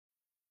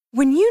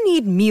When you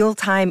need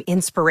mealtime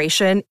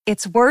inspiration,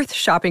 it's worth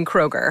shopping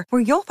Kroger,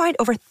 where you'll find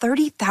over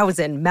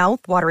 30,000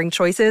 mouth-watering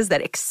choices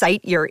that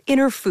excite your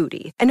inner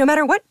foodie. And no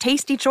matter what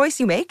tasty choice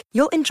you make,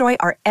 you'll enjoy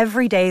our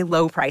everyday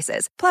low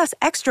prices, plus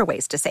extra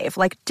ways to save,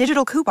 like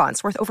digital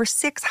coupons worth over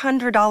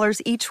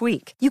 $600 each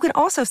week. You can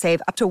also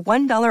save up to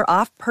 $1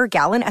 off per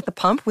gallon at the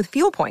pump with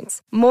fuel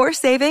points. More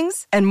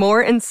savings and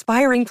more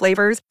inspiring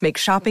flavors make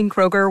shopping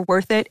Kroger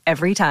worth it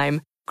every time.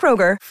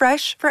 Kroger,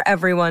 fresh for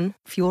everyone.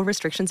 Fuel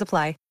restrictions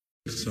apply.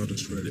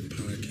 Celtics Reddit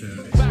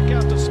podcast. Back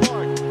out to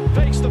Smart.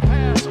 Fakes the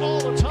pass all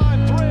the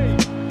time. Three.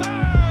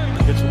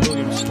 Bang! It's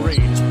Williams three.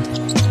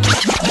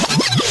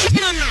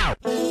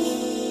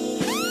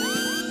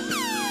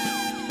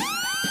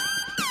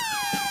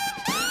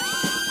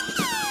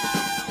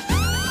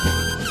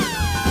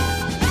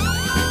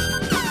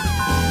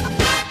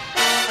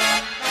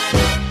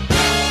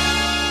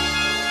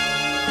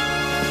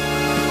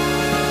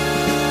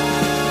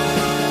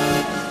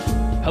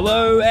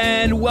 Hello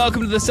and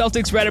welcome to the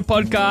Celtics Reddit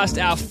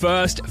podcast, our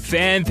first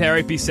fan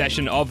therapy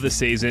session of the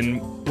season,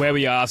 where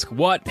we ask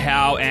what,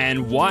 how,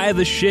 and why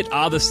the shit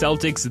are the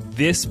Celtics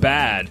this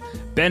bad?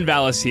 Ben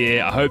Vallis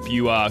here. I hope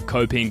you are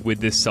coping with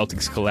this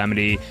Celtics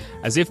calamity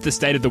as if the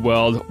state of the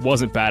world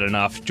wasn't bad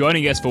enough.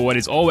 Joining us for what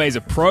is always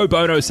a pro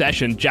bono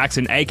session,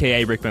 Jackson,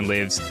 aka Rickman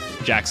Lives.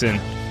 Jackson,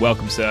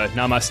 welcome, sir.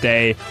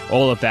 Namaste,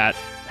 all of that.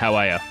 How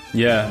are you?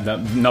 Yeah,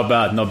 not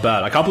bad, not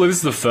bad. I can't believe this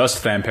is the first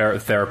fan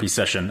therapy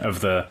session of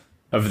the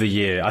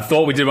year. I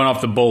thought we did one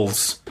off the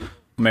Bulls.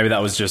 Maybe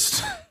that was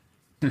just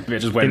maybe I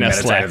just went and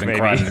meditated and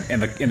cried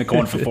in the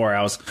corner for 4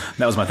 hours.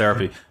 That was my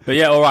therapy. But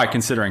yeah, all right,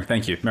 considering.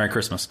 Thank you. Merry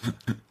Christmas.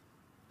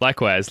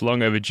 Likewise,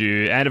 long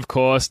overdue. And of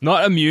course,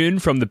 not immune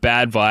from the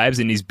bad vibes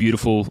in his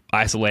beautiful,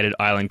 isolated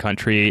island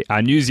country,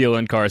 our New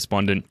Zealand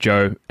correspondent,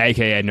 Joe,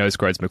 aka No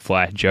Scroats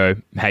McFly. Joe,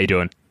 how you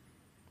doing?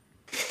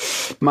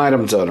 Mate,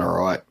 I'm doing all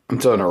right. I'm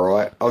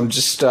I'm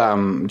just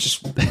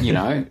you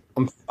know,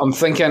 I'm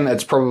thinking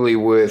it's probably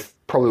worth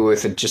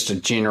just a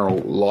general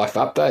life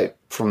update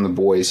from the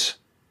boys.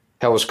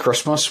 How was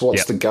Christmas?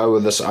 What's the go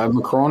with this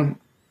Omicron?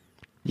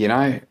 You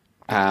know,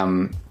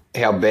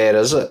 how bad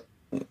is it?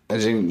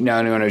 Is there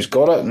anyone who's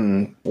got it,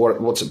 and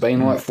what's it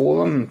been like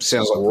for them?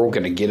 Sounds like we're all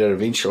going to get it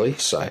eventually.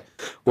 So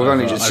we've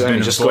only just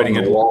avoiding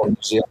it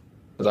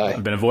today.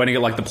 I've been avoiding it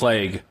like the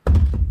plague.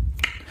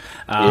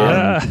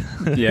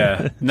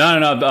 Yeah. No.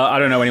 I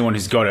don't know anyone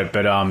who's got it,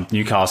 but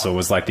Newcastle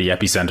was like the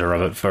epicenter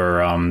of it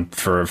for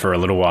a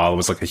little while. It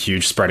was like a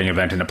huge spreading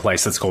event in a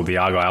place that's called the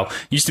Argyle. It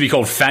used to be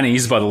called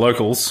Fanny's by the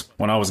locals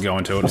when I was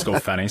going to it. It was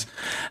called Fanny's.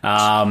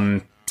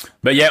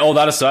 But yeah, all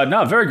that aside,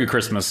 no, very good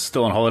Christmas.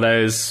 Still on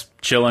holidays,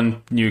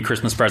 chilling, new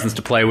Christmas presents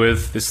to play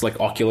with. This like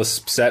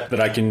Oculus set that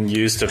I can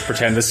use to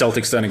pretend the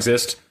Celtics don't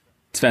exist.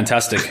 It's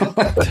fantastic.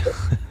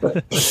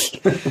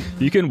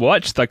 You can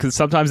watch, like, 'cause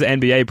sometimes the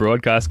NBA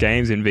broadcast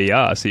games in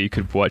VR, so you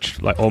could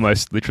watch, like,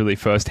 almost literally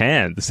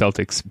firsthand the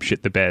Celtics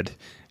shit the bed,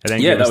 and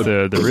then give us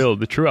the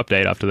true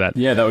update after that.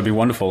 Yeah, that would be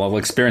wonderful. I'll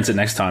experience it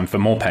next time for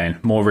more pain,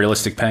 more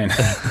realistic pain.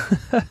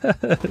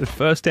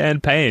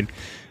 Firsthand pain.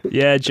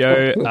 Yeah,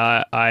 Joe,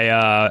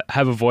 I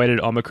have avoided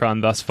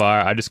Omicron thus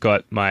far. I just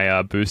got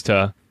my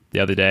booster the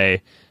other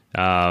day.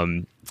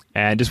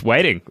 And just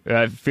waiting.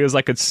 It feels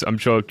like I'm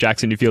sure,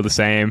 Jackson, you feel the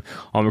same.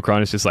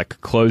 Omicron is just like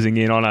closing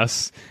in on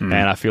us. And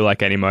I feel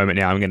like any moment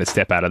now I'm going to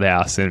step out of the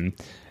house and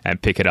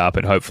pick it up.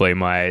 And hopefully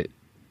my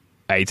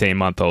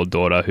 18-month-old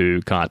daughter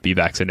who can't be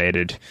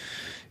vaccinated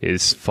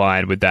is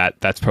fine with that.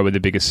 That's probably the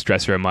biggest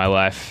stressor in my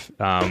life.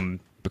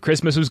 But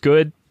Christmas was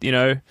good, you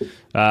know.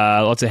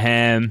 Lots of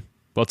ham,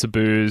 lots of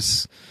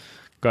booze.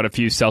 Got a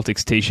few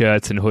Celtics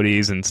t-shirts and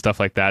hoodies and stuff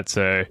like that.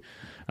 So...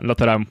 not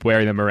that I'm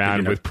wearing them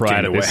around with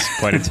pride at this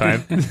point in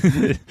time.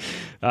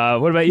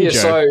 What about you, Joe?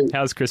 So,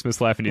 how's Christmas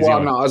life in New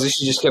Zealand? Well, no, I was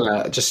actually just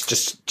gonna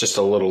just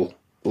a little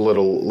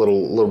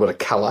bit of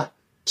colour.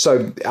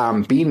 So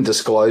Ben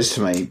disclosed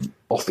to me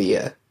off the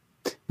air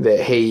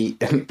that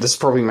and this is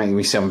probably making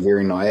me sound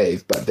very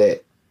naive, but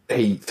that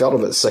he felt a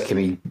bit sick and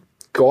he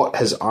got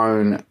his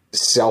own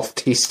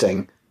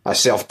self-testing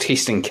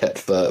kit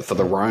for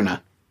the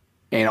Rona.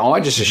 And I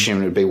just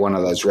assumed it'd be one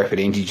of those rapid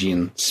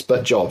antigen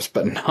spit jobs,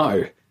 but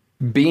no.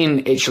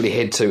 Ben actually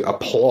had to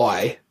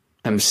apply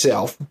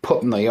himself,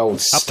 putting the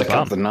old stick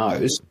up the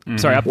nose.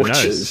 Sorry, up the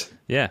nose.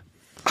 Yeah.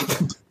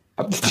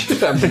 Up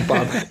the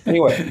bum.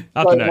 Anyway,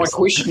 so my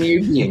question to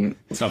you, Ben.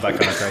 It's not that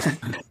kind of crazy.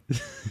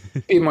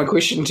 Ben, my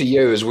question to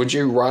you is, would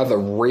you rather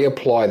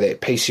reapply that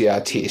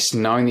PCR test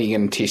knowing that you're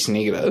going to test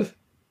negative,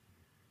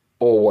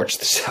 or watch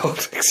the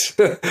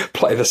Celtics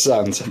play the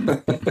Suns?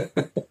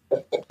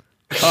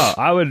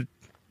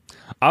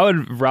 I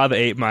would rather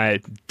eat my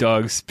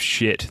dog's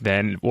shit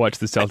than watch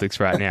the Celtics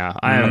right now.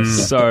 I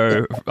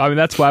mean,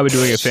 that's why we're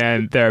doing a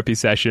fan therapy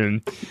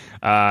session.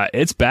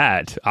 It's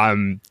bad.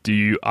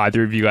 Do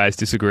either of you guys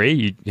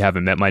disagree? You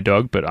haven't met my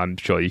dog, but I'm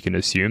sure you can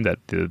assume that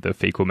the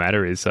fecal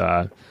matter is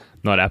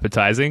not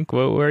appetizing.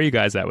 Where are you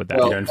guys at with that?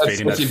 Well, you don't feed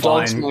him that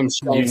fine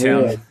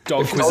Newtown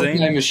dog cuisine. If your dog's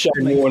name is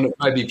Shane Warne, it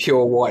may be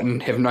pure white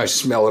and have no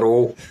smell at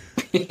all.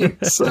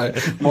 So,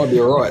 might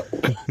be all right.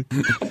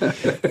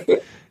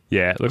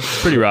 Yeah, look,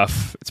 it's pretty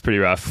rough. It's pretty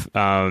rough.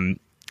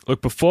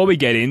 Look, before we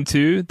get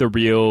into the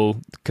real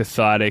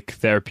cathartic,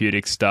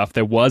 therapeutic stuff,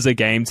 there was a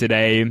game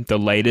today, the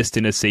latest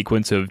in a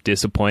sequence of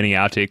disappointing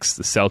outings.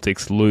 The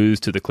Celtics lose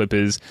to the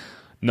Clippers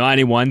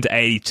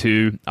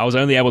 91-82. I was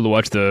only able to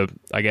watch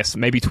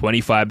maybe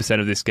 25%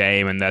 of this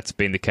game, and that's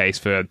been the case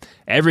for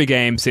every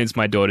game since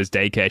my daughter's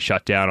daycare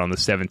shut down on the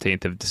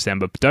 17th of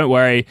December. But don't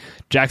worry,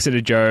 Jackson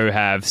and Joe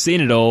have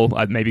seen it all,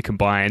 maybe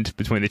combined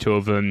between the two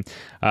of them,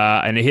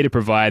 and are here to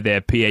provide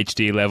their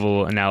PhD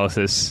level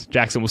analysis.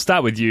 Jackson, we'll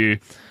start with you.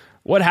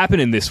 What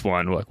happened in this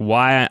one? Like,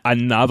 why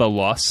another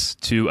loss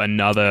to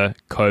another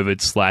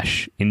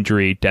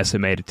COVID/injury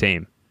decimated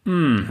team?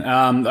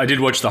 I did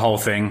watch the whole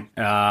thing.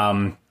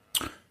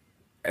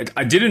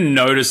 I didn't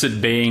notice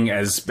it being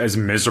as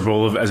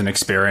miserable as an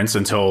experience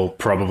until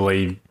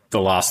probably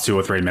the last 2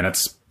 or 3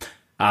 minutes.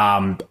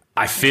 I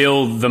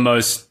feel the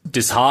most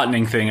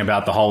disheartening thing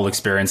about the whole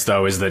experience,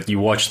 though, is that you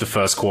watch the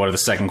first quarter, the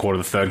second quarter,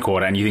 the third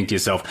quarter, and you think to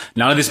yourself,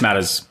 none of this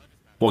matters.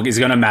 What is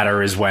going to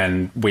matter is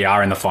when we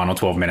are in the final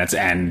 12 minutes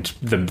and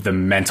the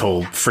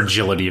mental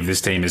fragility of this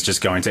team is just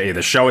going to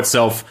either show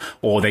itself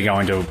or they're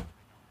going to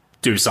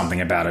do something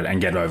about it and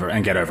get over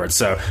it.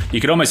 So you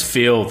could almost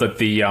feel that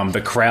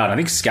the crowd, I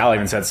think Scal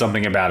even said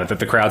something about it, that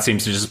the crowd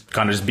seems to just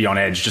kind of just be on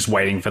edge, just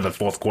waiting for the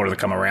fourth quarter to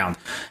come around.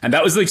 And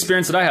that was the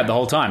experience that I had the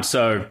whole time.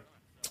 So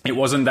it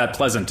wasn't that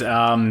pleasant.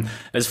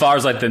 As far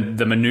as like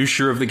the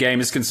minutiae of the game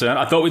is concerned,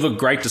 I thought we looked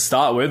great to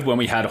start with when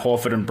we had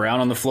Horford and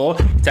Brown on the floor.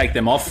 Take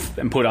them off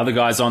and put other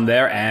guys on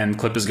there, and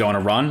Clippers go on a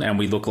run, and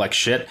we look like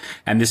shit.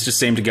 And this just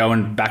seemed to go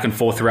back and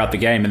forth throughout the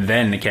game. And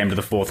then it came to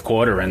the fourth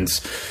quarter, and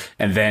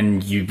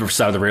then you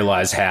started to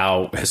realize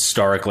how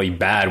historically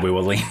bad we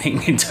were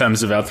leaning in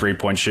terms of our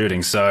 3-point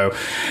shooting. So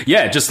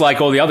yeah, just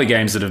like all the other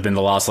games that have been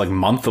the last like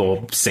month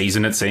or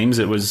season, it seems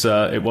it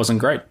wasn't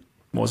great.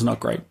 It was not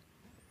great.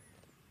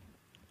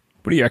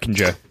 What do you reckon,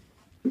 Joe?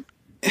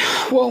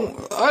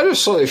 Well, I had a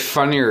slightly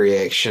funny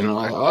reaction.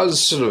 I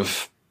was sort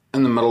of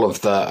in the middle of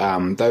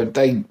the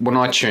they when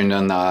I tuned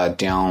in, they were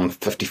down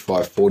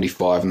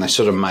 55-45, and they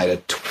sort of made a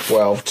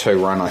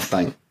 12-2 run, I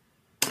think.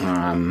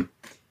 And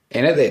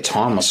at that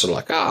time, I was sort of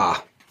like,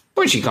 I'm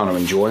actually kind of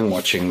enjoying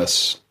watching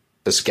this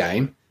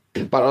game.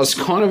 But I was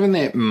kind of in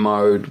that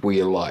mode where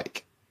you're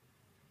like,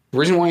 the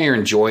reason why you're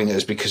enjoying it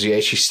is because you're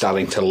actually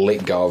starting to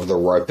let go of the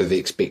rope of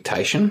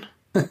expectation.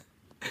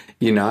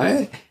 You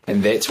know,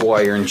 and that's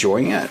why you're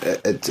enjoying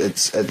it.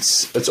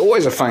 It's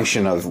always a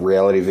function of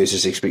reality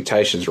versus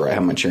expectations, right? How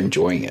much you're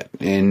enjoying it,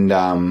 and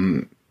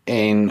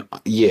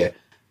yeah,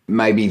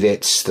 maybe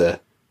that's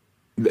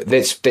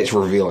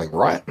revealing,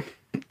 right?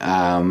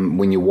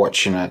 When you're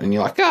watching it and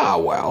you're like,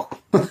 well,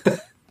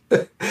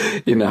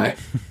 you know,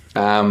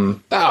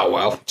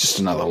 well, just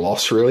another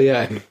loss, really,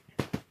 eh?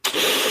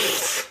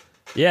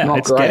 Yeah, not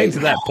it's great. Getting to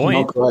that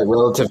point. Not great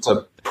relative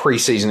to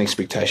preseason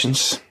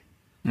expectations.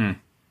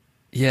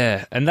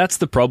 Yeah, and that's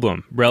the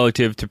problem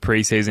relative to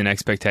preseason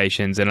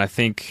expectations. And I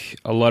think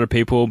a lot of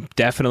people,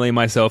 definitely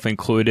myself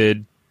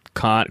included,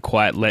 can't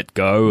quite let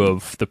go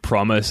of the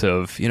promise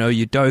of,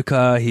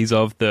 Udoka, he's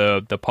of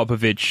the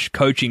Popovich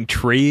coaching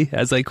tree,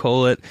 as they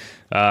call it.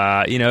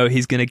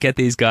 He's going to get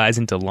these guys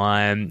into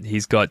line.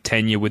 He's got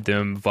tenure with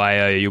them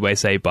via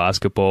USA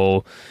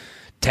Basketball.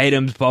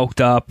 Tatum's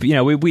bulked up.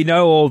 We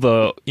know all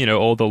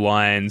the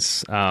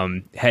lines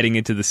heading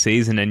into the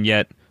season, and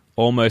yet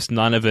almost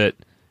none of it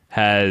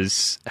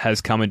has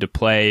come into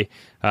play.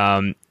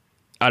 I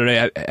don't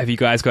know. Have you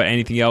guys got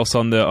anything else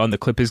on the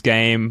Clippers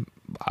game?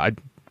 I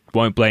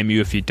won't blame you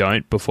if you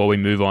don't. Before we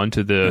move on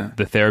to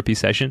the therapy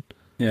session.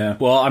 Yeah.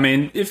 Well, I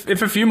mean,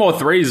 if a few more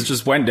threes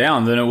just went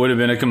down, then it would have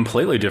been a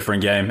completely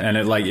different game. And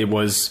it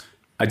was.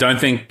 I don't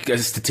think,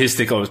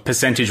 statistical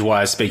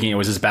percentage-wise speaking, it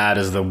was as bad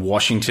as the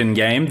Washington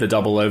game, the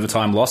double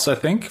overtime loss, I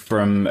think,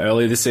 from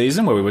earlier this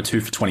season, where we were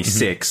 2 for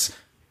 26,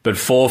 but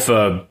 4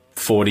 for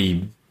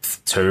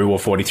 42 or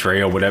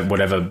 43 or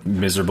whatever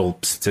miserable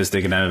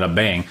statistic it ended up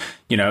being.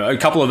 A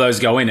couple of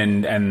those go in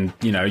and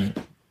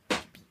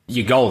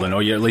you're golden,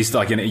 or you're at least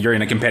you're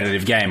in a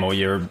competitive game, or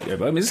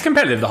it's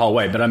competitive the whole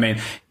way. But I mean,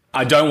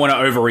 I don't want to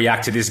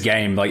overreact to this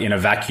game in a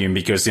vacuum,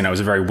 because it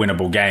was a very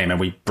winnable game and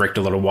we bricked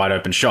a lot of wide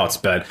open shots.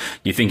 But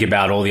you think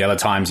about all the other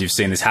times you've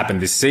seen this happen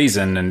this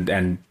season,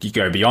 and you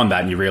go beyond that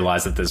and you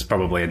realize that there's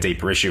probably a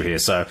deeper issue here.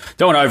 So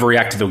don't want to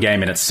overreact to the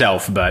game in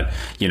itself, but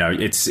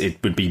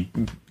it would be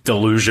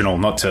delusional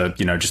not to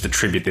just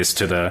attribute this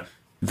to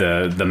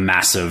the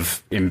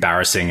massive,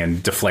 embarrassing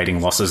and deflating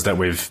losses that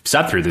we've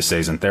sat through this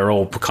season. They're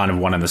all kind of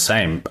one and the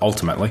same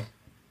ultimately.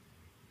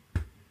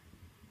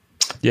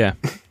 Yeah.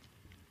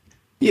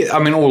 Yeah,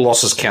 I mean, all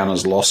losses count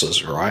as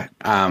losses, right?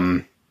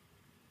 I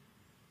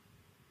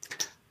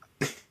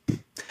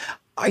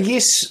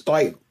guess,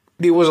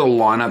 there was a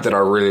lineup that I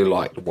really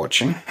liked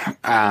watching.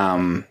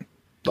 I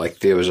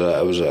think it was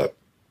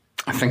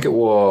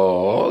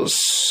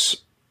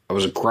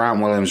a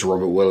Grant Williams,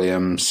 Robert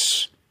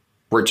Williams,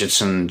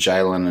 Richardson,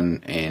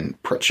 Jalen,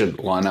 and Pritchard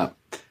lineup.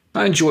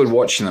 I enjoyed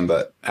watching them,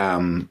 but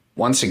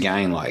once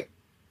again,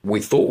 we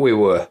thought we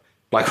were,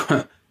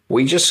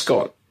 we just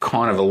got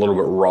kind of a little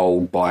bit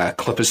rolled by a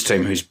Clippers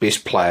team whose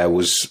best player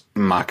was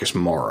Marcus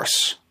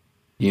Morris,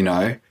 you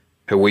know,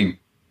 who we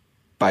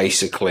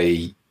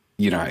basically,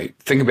 you know,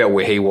 think about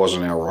where he was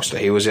on our roster.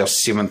 He was our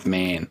seventh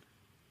man,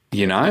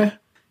 you know?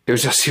 He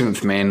was our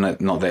seventh man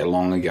not that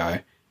long ago.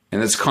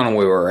 And that's kind of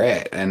where we're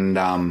at. And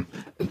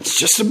it's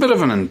just a bit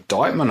of an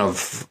indictment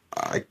of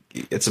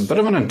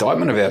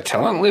our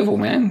talent level,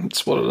 man.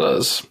 It's what it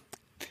is.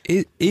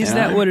 Is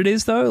that what it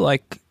is, though?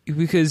 Like,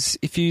 because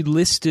if you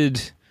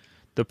listed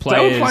the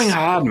players... They were playing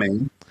hard,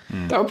 man.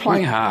 They were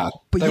playing hard.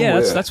 But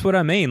that's what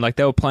I mean. Like,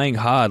 they were playing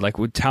hard. Like,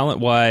 with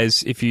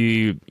talent-wise, if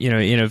you know,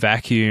 in a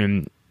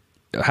vacuum,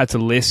 had to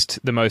list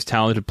the most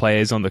talented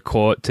players on the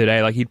court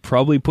today, like, you'd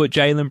probably put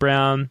Jaylen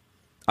Brown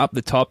up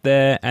the top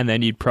there, and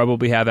then you'd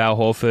probably have Al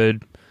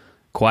Horford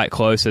quite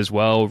close as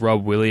well,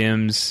 Rob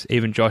Williams,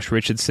 even Josh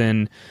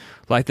Richardson.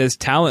 Like, there's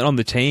talent on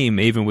the team,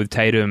 even with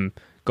Tatum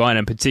gone,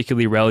 and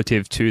particularly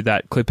relative to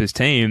that Clippers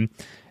team.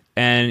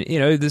 And, you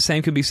know, the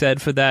same can be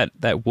said for that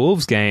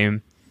Wolves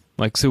game.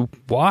 Like, so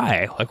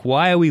why? Like,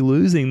 why are we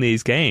losing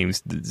these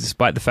games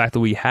despite the fact that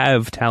we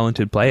have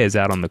talented players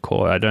out on the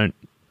court? I don't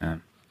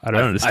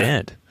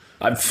understand.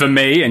 For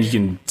me, and you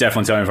can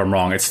definitely tell me if I'm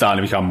wrong, it's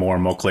starting to become more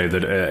and more clear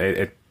that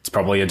it's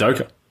probably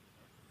Udoka.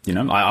 You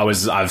know,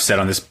 I've said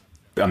on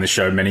this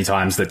show many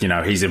times that, you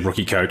know, he's a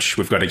rookie coach.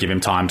 We've got to give him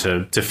time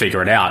to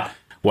figure it out.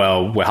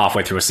 Well, we're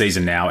halfway through a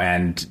season now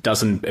and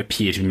doesn't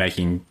appear to be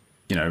making,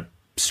 you know,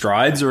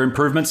 strides or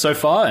improvements so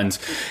far. And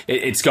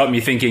it's got me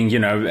thinking, you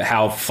know,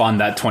 how fun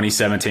that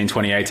 2017,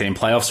 2018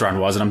 playoffs run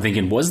was. And I'm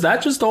thinking, was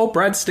that just all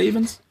Brad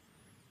Stevens?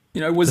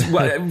 You know,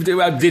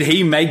 did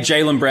he make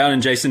Jaylen Brown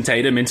and Jason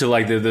Tatum into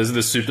like the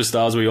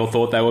superstars we all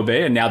thought they would be?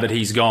 And now that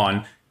he's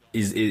gone,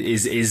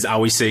 are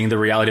we seeing the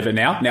reality of it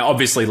now? Now,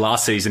 obviously,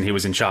 last season he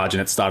was in charge,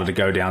 and it started to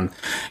go down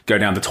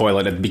the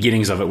toilet. At the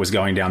beginnings of it was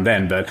going down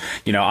then, but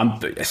you know,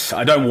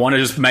 I don't want to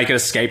just make it a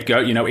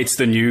scapegoat. You know, it's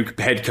the new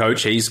head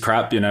coach. He's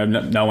crap. You know,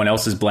 no one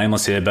else is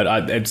blameless here.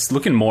 But it's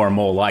looking more and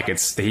more like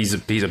he's a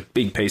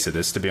big piece of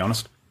this, to be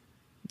honest.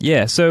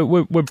 Yeah, so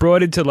we're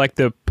brought into like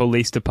the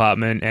police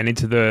department and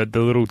into the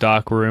little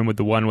dark room with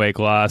the one-way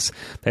glass.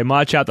 They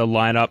march out the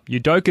lineup.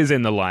 Udoka's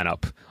in the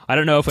lineup. I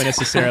don't know if we're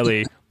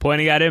necessarily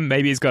pointing at him.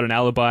 Maybe he's got an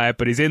alibi,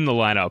 but he's in the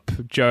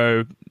lineup.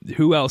 Joe,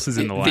 who else is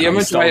in the lineup? The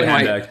image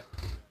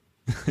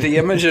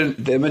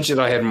that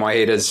I had in my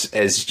head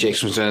as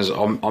Jackson was doing is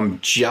I'm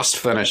just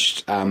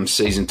finished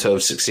season 2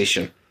 of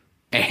Succession.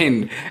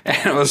 And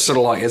it was sort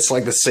of like, it's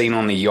like the scene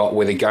on the yacht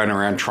where they're going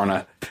around trying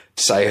to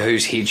say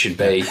whose head should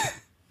be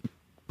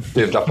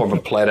served up on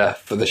a platter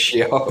for the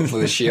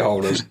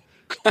shareholders.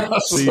 So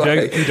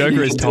Udoka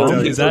is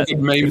Tom? Is that, if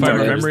I'm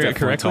remembering it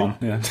correctly? Tom,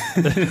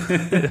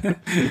 yeah.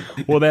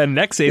 Well, then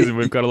next season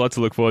we've got a lot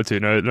to look forward to.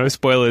 No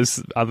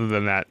spoilers other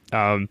than that.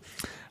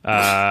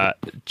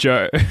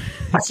 Joe.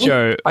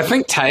 I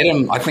think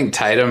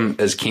Tatum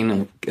is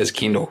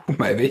Kendall,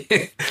 maybe.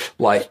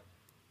 Like,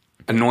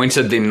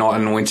 anointed, then not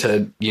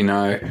anointed, you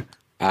know.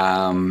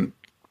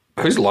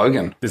 Who's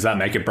Logan? Does that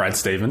make it Brad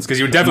Stevens? Because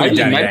you would definitely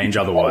Danny Ainge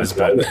otherwise,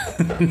 but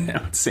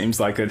now it seems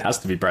like it has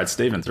to be Brad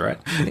Stevens, right?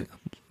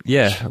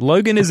 Yeah,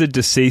 Logan is a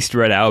deceased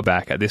Red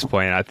Auerbach at this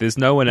point. There's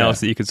no one else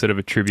that you could sort of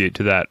attribute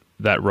to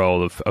that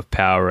role of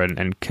power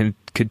and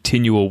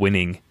continual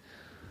winning.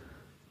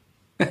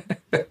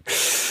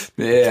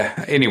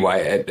 Yeah.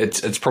 Anyway,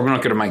 it's probably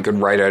not going to make good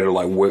radio to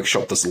like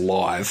workshop this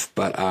live,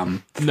 but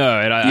no.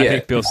 And I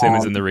think Bill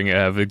Simmons and the Ringer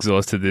have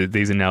exhausted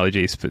these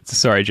analogies. But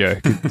sorry, Joe,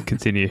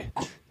 continue.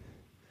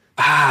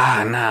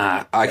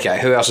 Nah. Okay,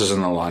 who else is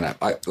in the lineup?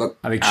 I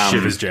think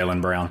Shivers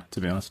Jaylen Brown,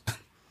 to be honest.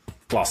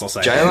 Plus, I'll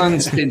say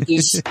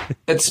Jaylen's.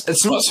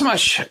 It's not so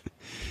much.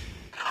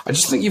 I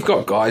just think you've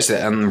got guys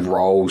that are in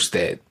roles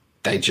that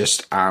they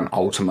just aren't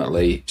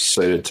ultimately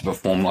suited to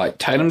perform. Like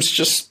Tatum's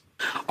just.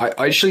 I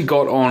actually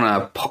got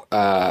on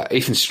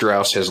Ethan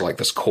Strauss has like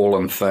this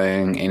call-in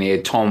thing, and he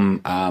had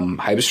Tom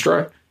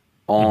Haberstroh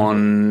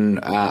on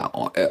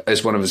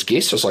as one of his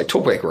guests. I was like,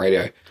 Talkback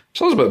Radio.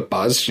 So I was a bit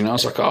buzzed, you know. I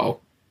was like, I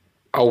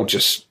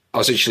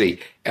was actually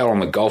out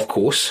on the golf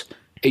course,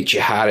 eat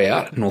your heart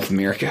out, North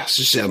America. I was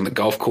just out on the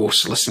golf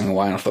course listening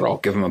away, and I thought I'll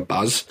give him a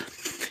buzz.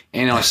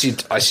 And I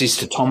says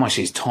to Tom,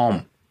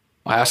 Tom,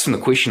 I asked him the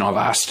question I've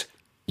asked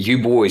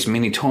you boys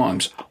many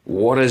times,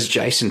 what is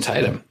Jason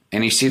Tatum?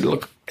 And he said,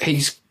 look,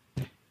 he's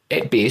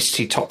at best,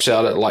 he tops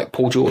out at like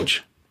Paul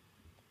George.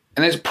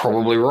 And that's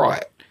probably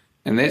right.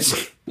 And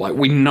that's like,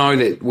 we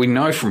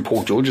know from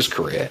Paul George's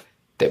career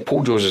that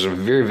Paul George is a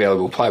very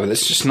valuable player, but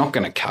that's just not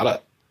going to cut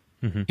it.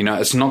 Mm-hmm. You know,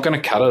 it's not going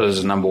to cut it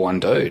as a number one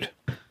dude.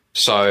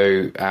 So,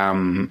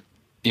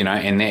 you know,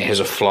 and that has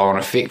a flow-on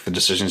effect for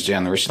decisions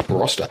down the rest of the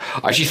roster.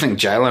 I actually think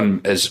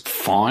Jaylen is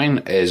fine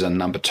as a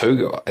number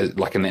 2 guy,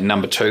 like in that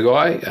number 2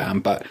 guy.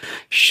 But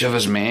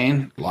Shivers,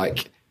 man,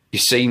 like you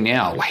see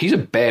now, like, he's a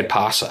bad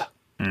passer.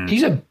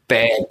 He's a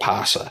bad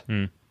passer.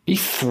 He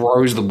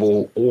throws the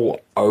ball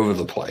all over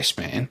the place,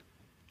 man.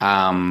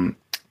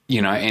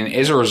 You know, and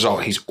as a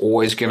result, he's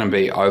always going to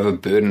be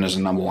overburdened as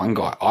a number 1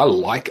 guy. I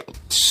like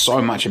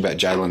so much about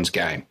Jaylen's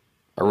game.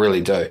 I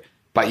really do.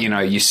 But, you know,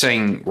 you're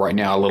seeing right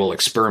now a little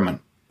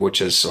experiment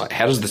which is like,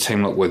 how does the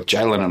team look with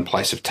Jalen in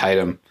place of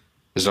Tatum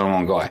as the number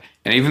one guy?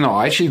 And even though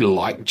I actually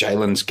like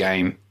Jalen's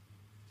game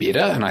better,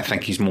 and I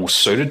think he's more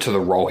suited to the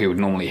role he would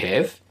normally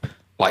have,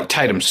 like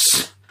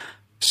Tatum's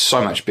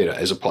so much better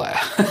as a player.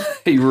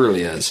 He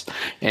really is.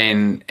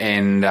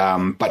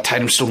 But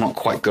Tatum's still not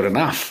quite good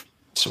enough.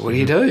 So what do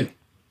you do?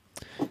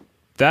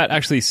 That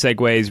actually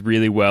segues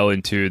really well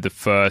into the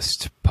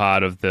first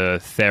part of the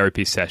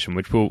therapy session,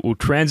 which we'll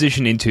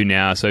transition into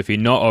now. So if you're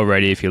not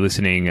already, if you're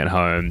listening at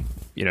home,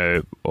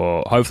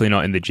 or hopefully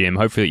not in the gym,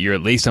 hopefully you're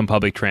at least on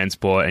public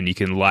transport and you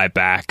can lie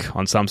back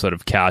on some sort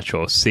of couch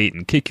or seat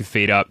and kick your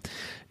feet up.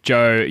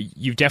 Joe,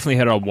 you've definitely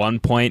hit on one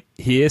point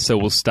here, so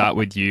we'll start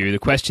with you. The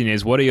question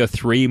is, what are your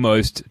 3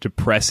 most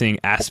depressing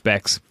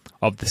aspects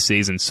of the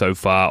season so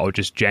far, or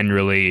just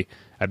generally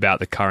about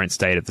the current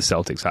state of the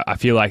Celtics? I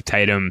feel like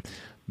Tatum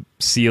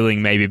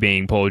ceiling maybe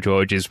being Paul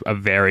George is a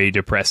very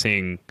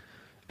depressing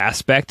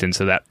aspect, and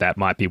so that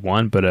might be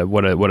one, but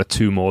what are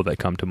 2 more that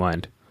come to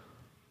mind?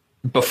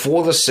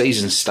 Before the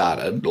season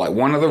started, like,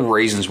 one of the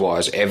reasons why I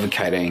was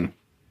advocating,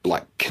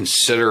 like,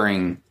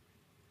 considering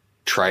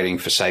trading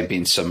for, say,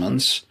 Ben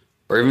Simmons,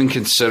 or even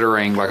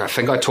considering, like, I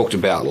think I talked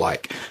about,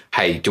 like,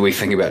 hey, do we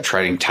think about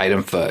trading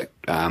Tatum for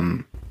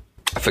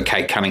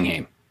Kate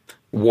Cunningham?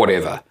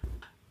 Whatever.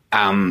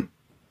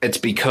 It's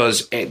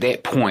because at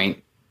that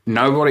point,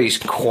 nobody's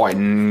quite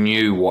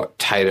knew what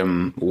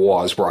Tatum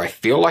was, where I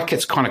feel like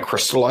it's kind of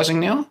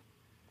crystallizing now.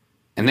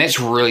 And that's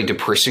really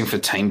depressing for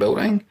team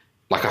building.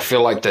 Like, I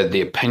feel like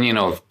the opinion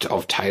of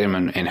Tatum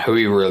and who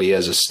he really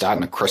is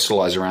starting to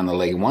crystallize around the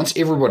league. And once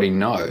everybody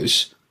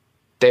knows,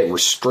 that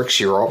restricts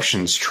your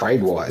options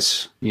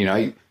trade-wise.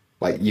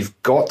 Like,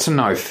 you've got to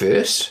know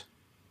first.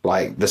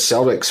 Like, the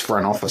Celtics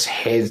front office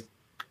had,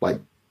 like,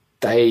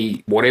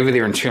 whatever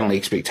their internal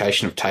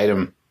expectation of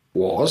Tatum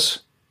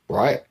was,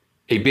 right?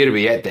 He better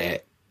be at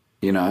that,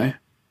 Do you know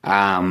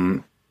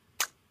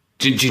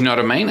what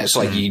I mean? It's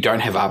like you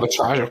don't have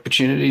arbitrage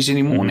opportunities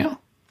anymore now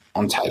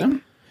on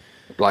Tatum.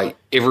 Like,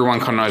 everyone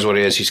kind of knows what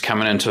it is. He's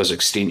coming into his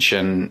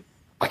extension.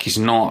 Like, he's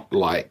not,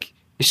 like,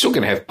 he's still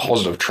going to have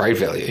positive trade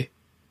value,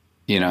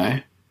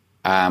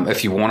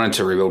 if you wanted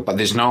to rebuild. But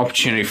there's no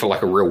opportunity for,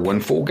 like, a real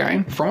windfall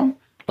game from him.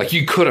 Like,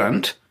 you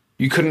couldn't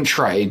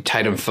trade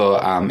Tatum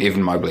for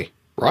Evan Mobley,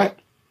 right?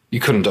 You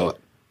couldn't do it.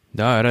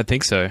 No, I don't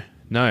think so.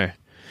 No.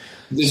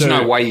 There's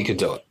no way you could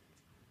do it.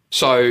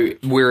 So,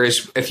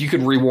 whereas if you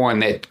could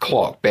rewind that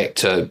clock back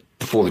to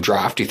before the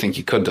draft, do you think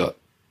you could do it?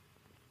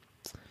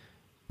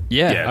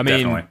 Yeah, I mean,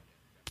 definitely.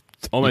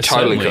 Almost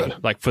totally certainly,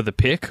 could. like for the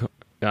pick,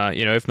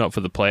 if not for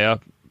the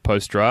player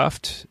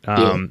post-draft.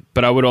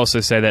 But I would also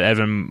say that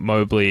Evan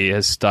Mobley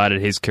has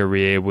started his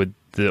career with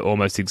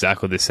almost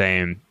exactly the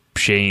same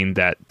sheen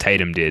that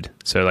Tatum did.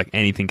 So, like,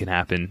 anything can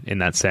happen in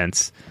that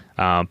sense.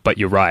 But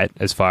you're right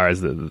as far as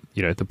the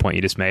point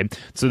you just made.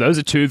 So those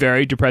are 2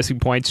 very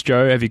depressing points,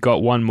 Joe. Have you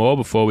got one more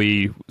before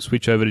we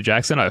switch over to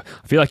Jackson? I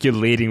feel like you're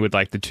leading with,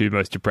 like, the 2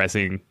 most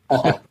depressing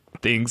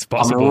things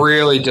possible. I'm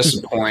really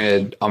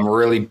disappointed. I'm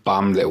really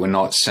bummed that we're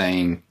not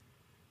seeing.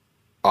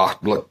 Oh,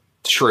 look,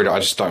 Schroeder, I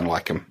just don't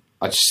like him.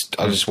 I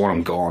just want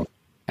him gone,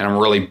 and I'm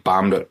really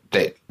bummed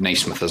that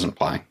Neesmith isn't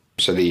playing.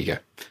 So there you go.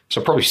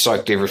 So I probably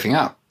soaked everything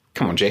up.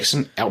 Come on,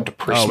 Jackson, out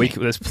depress me.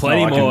 There's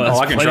plenty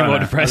more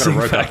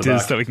depressing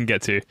factors that we can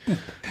get to.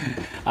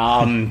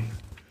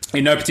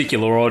 In no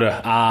particular order.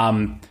 Do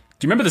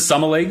you remember the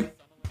Summer League?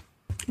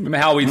 Remember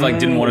how we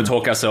didn't want to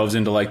talk ourselves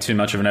into too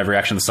much of an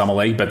overreaction to the Summer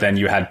League, but then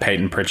you had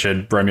Peyton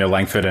Pritchard, Romeo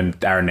Langford, and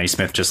Aaron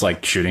Neesmith just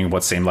shooting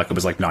what seemed like it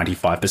was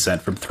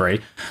 95% from 3,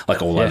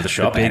 all over the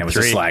shop, and it was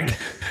just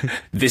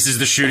this is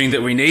the shooting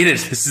that we needed.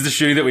 This is the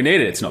shooting that we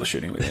needed. It's not the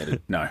shooting we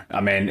needed. No,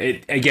 I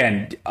mean,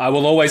 I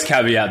will always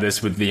caveat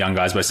this with the young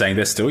guys by saying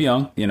they're still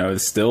young.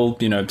 There's still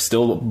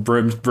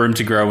room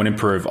to grow and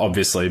improve,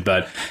 obviously,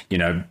 but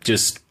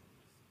just.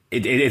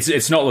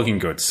 It's not looking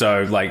good.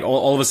 So,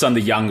 all of a sudden,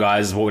 the young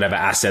guys, whatever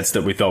assets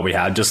that we thought we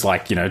had, just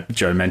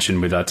Joe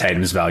mentioned with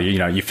Tatum's value,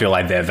 you feel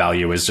like their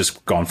value has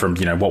just gone from,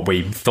 what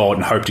we thought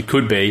and hoped it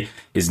could be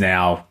is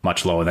now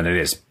much lower than it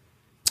is.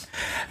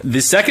 The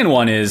second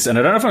one is, and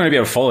I don't know if I'm going to be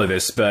able to follow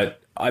this, but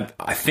I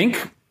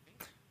think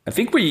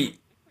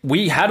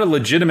we had a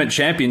legitimate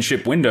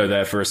championship window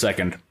there for a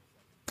second,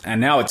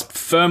 and now it's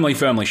firmly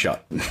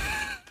shut.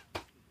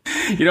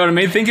 You know what I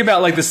mean? Think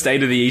about the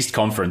state of the East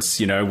Conference,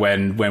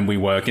 when we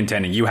were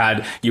contending. You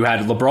had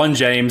LeBron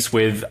James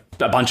with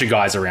a bunch of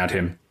guys around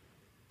him.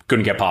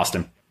 Couldn't get past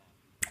him.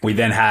 We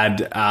then had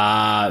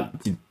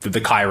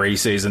the Kyrie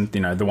season,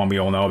 the one we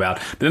all know about.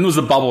 But then there was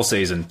the bubble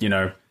season,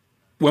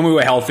 When we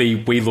were healthy,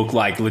 we looked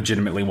like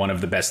legitimately one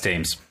of the best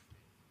teams.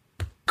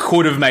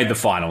 Could have made the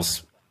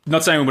finals.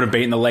 Not saying we would have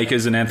beaten the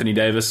Lakers and Anthony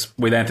Davis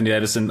and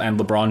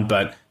LeBron,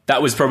 but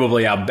that was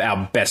probably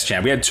our best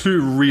chance. We had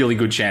 2 really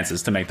good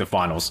chances to make the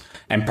finals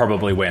and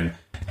probably win.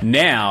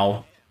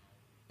 Now,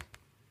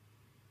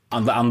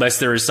 unless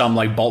there is some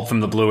bolt from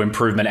the blue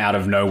improvement out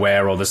of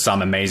nowhere, or there's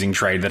some amazing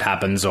trade that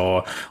happens,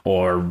 or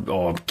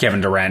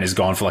Kevin Durant is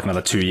gone for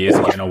another 2 years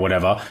again or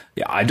whatever,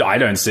 I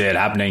don't see it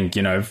happening.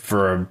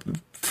 For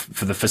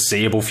for the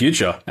foreseeable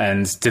future.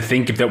 And to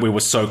think that we were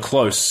so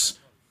close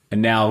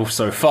and now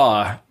so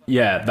far,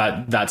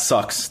 that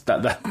sucks.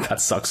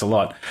 That sucks a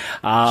lot.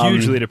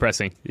 Hugely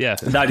depressing. Yeah,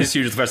 that is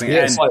hugely depressing.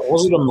 Yeah, it's like,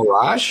 was it a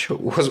mirage?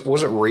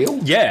 Was it real?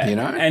 Yeah, you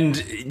know.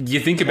 And you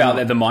think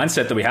about the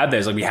mindset that we had there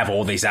is like, we have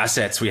all these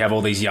assets, we have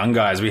all these young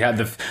guys, we had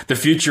the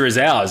future is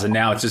ours, and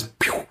now it's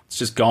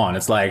just gone.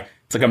 It's like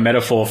a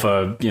metaphor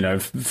for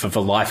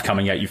for life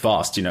coming at you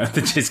fast.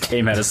 That just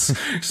came at us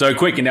so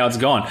quick, and now it's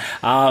gone.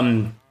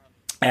 And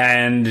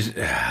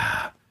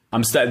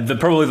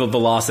probably the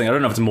last thing. I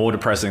don't know if it's more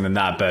depressing than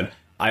that, but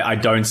I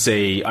don't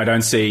see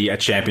a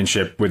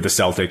championship with the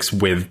Celtics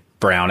with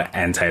Brown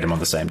and Tatum on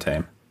the same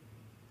team.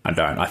 I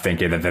don't. I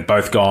think either they're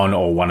both gone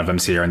or one of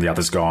them's here and the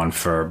other's gone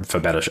for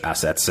better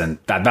assets, and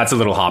that's a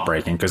little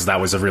heartbreaking because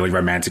that was a really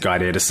romantic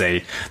idea to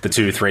see the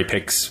two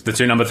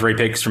number 3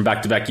 picks from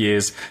back-to-back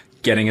years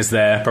getting us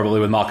there, probably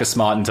with Marcus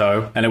Smart in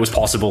tow, and it was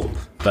possible,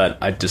 but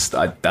I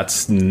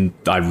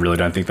really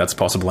don't think that's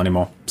possible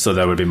anymore. So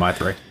that would be my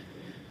 3.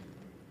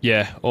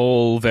 Yeah,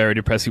 all very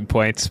depressing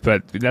points,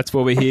 but that's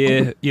what we're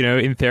here,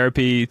 in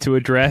therapy to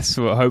address.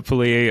 We're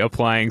hopefully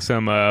applying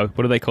some, what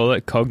do they call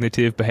it?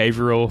 Cognitive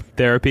behavioral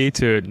therapy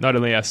to not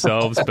only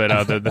ourselves,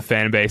 but the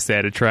fan base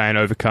there to try and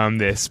overcome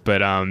this.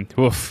 But,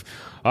 oof.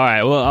 All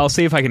right, well, I'll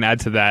see if I can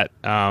add to that.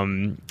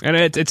 And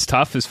it's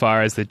tough as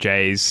far as the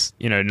Jays,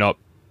 not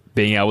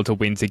being able to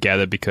win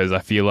together, because I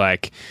feel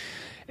like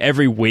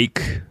every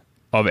week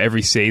of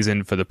every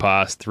season for the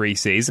past 3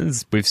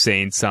 seasons, we've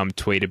seen some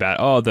tweet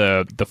about,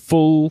 the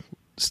full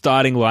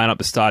starting lineup,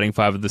 the starting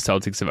 5 of the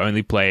Celtics have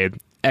only played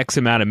X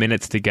amount of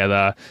minutes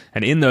together,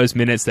 and in those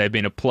minutes they've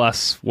been a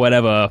plus,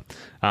 whatever.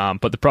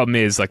 But the problem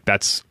is,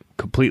 that's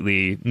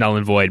completely null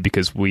and void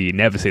because we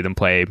never see them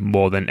play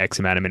more than X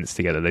amount of minutes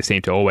together. They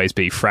seem to always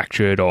be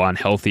fractured or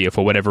unhealthy, or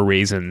for whatever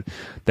reason,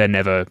 they're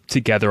never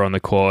together on the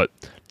court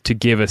to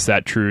give us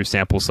that true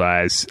sample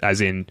size,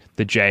 as in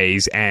the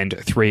Jays and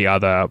 3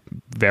 other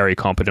very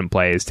competent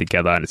players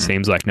together. And it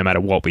seems like no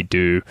matter what we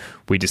do,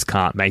 we just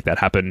can't make that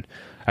happen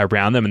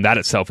around them. And that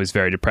itself is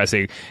very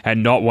depressing,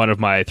 and not one of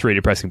my 3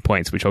 depressing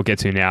points, which I'll get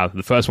to now.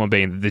 The first one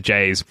being that the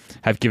Jays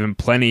have given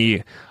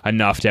plenty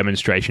enough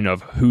demonstration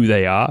of who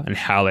they are and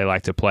how they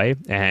like to play.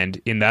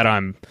 And in that,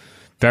 I'm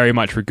very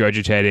much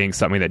regurgitating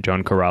something that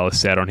John Corrales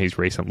said on his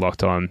recent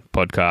Locked On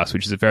podcast,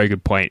 which is a very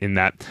good point, in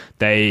that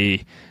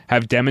they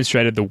have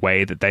demonstrated the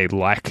way that they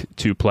like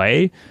to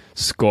play: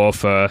 score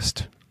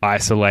first,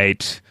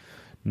 isolate,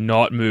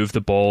 not move the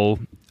ball,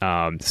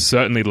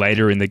 certainly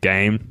later in the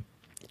game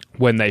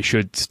when they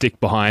should stick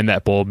behind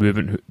that ball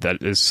movement that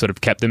has sort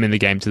of kept them in the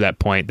game to that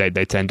point. They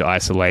tend to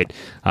isolate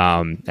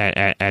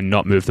and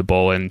not move the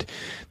ball, and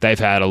they've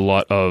had a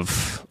lot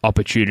of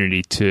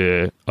opportunity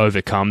to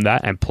overcome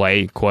that and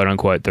play, quote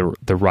unquote,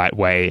 the right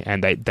way,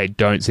 and they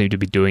don't seem to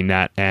be doing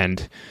that.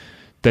 And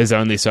there's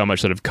only so much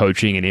sort of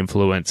coaching and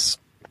influence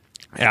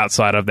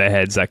outside of their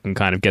heads that can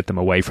kind of get them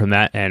away from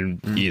that,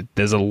 and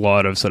there's a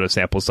lot of sort of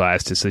sample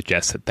size to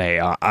suggest that they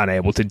are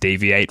unable to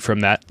deviate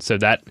from that. So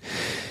that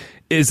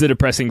is the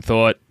depressing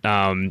thought.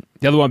 The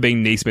other one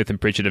being Neesmith and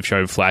Pritchard have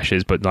shown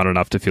flashes, but not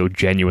enough to feel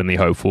genuinely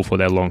hopeful for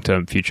their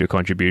long-term future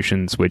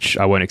contributions, which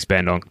I won't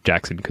expand on,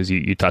 Jackson, because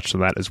you touched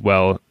on that as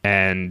well.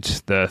 And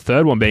the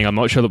third one being, I'm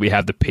not sure that we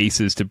have the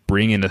pieces to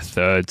bring in a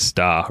third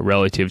star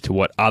relative to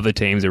what other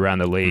teams around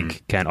the league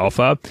can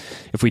offer.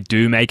 If we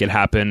do make it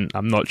happen,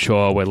 I'm not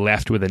sure we're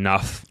left with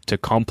enough to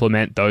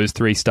complement those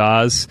 3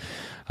 stars.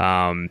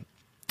 I'm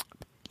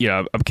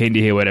keen to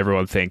hear what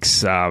everyone thinks.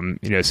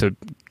 So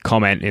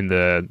comment in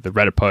the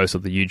Reddit post or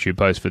the YouTube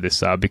post for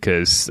this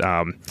because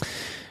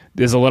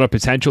there's a lot of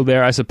potential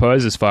there, I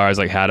suppose, as far as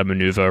how to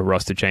maneuver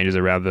roster changes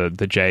around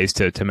the Jays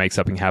to make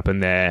something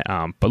happen there.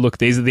 But look,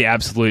 these are the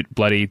absolute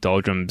bloody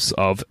doldrums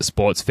of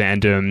sports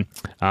fandom.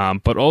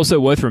 But also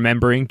worth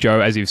remembering,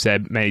 Joe, as you've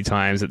said many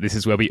times, that this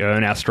is where we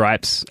earn our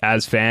stripes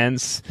as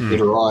fans.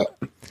 You're right.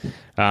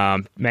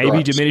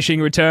 Maybe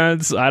diminishing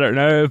returns, I don't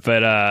know,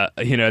 but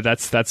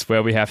that's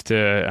where we have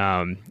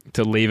to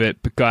leave it.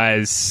 But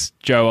guys,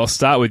 Joe, I'll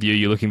start with you.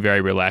 You're looking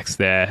very relaxed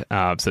there,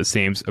 so it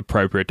seems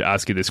appropriate to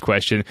ask you this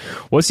question.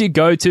 What's your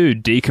go-to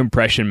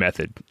decompression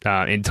method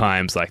in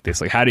times like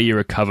this? How do you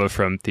recover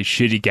from these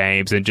shitty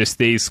games and just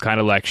these kind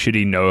of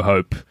shitty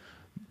no-hope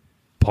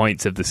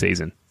points of the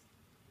season?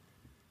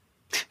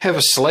 Have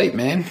a sleep,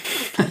 man.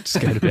 Just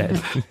go to bed.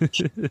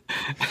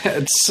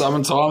 It's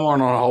summertime or on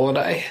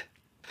holiday.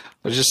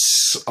 I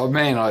missed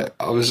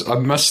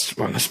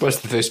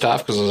the first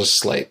half because I was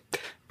asleep.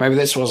 Maybe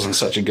this wasn't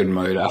such a good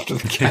mood after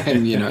the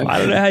game, I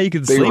don't know how you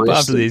can sleep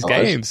after these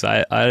games.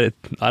 I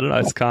don't know.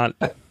 I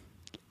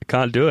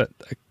can't do it.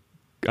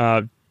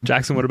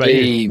 Jackson, what about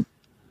you?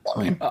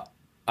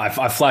 I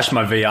flashed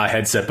my VR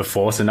headset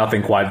before, so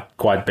nothing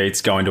quite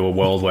beats going to a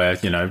world where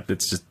it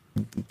just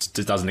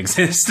doesn't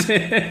exist,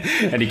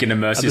 and you can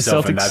immerse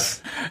yourself in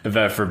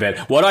that for a bit.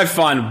 What I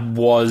find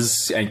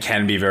was and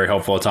can be very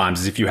helpful at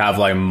times is if you have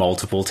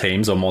multiple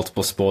teams or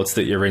multiple sports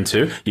that you're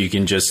into, you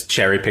can just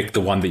cherry pick the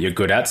one that you're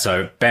good at.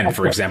 So Ben,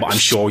 for example, I'm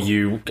sure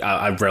you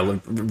are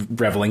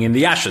reveling in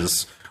the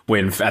Ashes,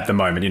 win at the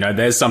moment. You know,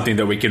 there's something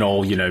that we can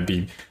all, you know,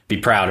 be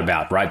proud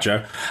about, right,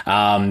 Joe?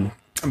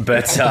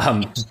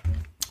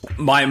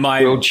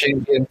 My world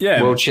champion,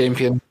 yeah, world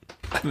champion,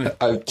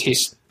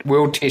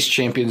 world test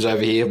champions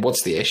over here.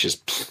 What's the Ashes?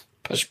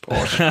 Push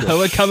posh.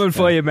 We're coming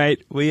for you,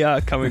 mate. We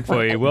are coming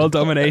for you. World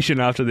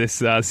domination after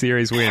this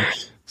series win.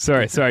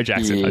 Sorry,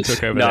 Jackson. Yes. I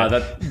took over. No,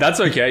 there. that's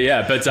okay,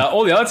 yeah. But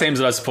all the other teams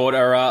that I support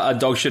are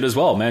dog shit as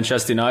well.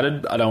 Manchester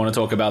United, I don't want to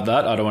talk about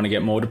that. I don't want to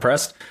get more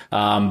depressed.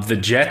 The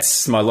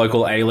Jets, my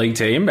local A-League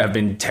team, have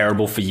been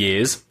terrible for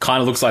years.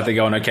 Kind of looks like they're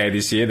going okay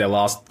this year. Their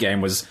last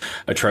game was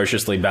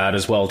atrociously bad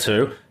as well,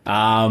 too.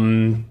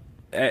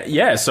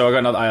 Yeah, so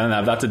I don't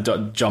have that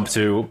to jump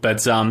to.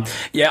 But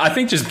yeah, I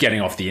think just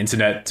getting off the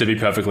internet, to be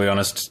perfectly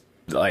honest,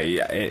 like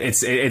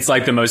it's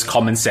like the most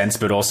common sense,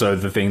 but also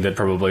the thing that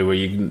probably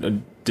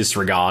we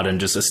disregard and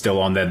just are still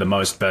on there the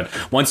most. But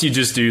once you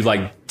just do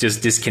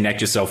just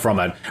disconnect yourself from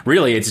it,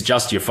 really it's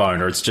just your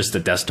phone or it's just a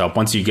desktop.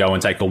 Once you go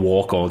and take a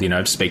walk or, you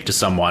know, speak to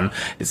someone,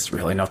 it's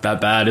really not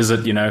that bad, is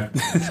it? You know,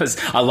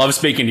 I love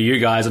speaking to you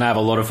guys and I have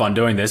a lot of fun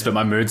doing this, but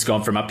my mood's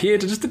gone from up here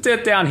to just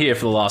down here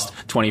for the last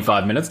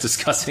 25 minutes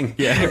discussing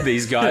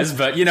these guys.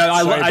 But, you know,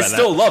 I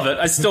still love it.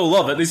 I still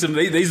love it.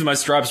 These are my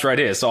stripes right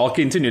here, so I'll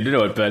continue to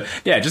do it. But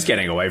yeah, just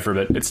getting away from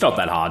it. It's not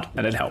that hard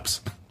and it helps.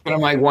 I'm going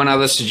to make one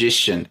other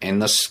suggestion,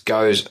 and this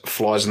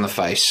flies in the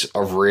face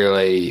of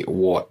really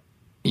what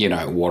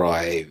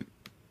I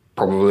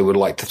probably would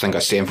like to think I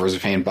stand for as a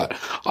fan, but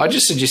I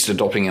just suggest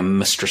adopting a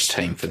mistress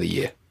team for the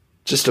year.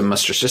 Just a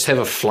mistress. Just have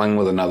a fling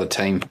with another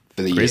team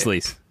for the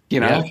Grizzlies.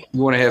 year. You know, you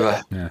want to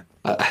have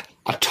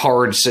a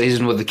torrid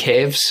season with the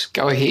Cavs,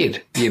 go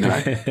ahead, you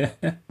know.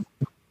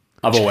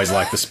 I've always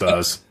liked the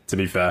Spurs, to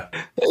be fair.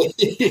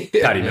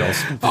 Patty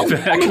Mills.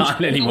 I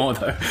can't anymore,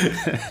 though.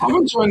 I'm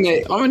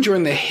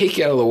enjoying the heck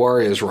out of the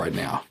Warriors right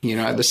now. You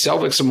know, the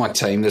Celtics are my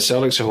team. The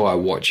Celtics are who I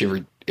watch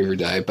every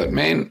day. But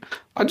man,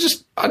 I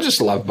just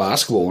love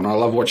basketball and I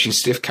love watching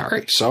Steph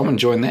Curry. So I'm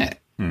enjoying that.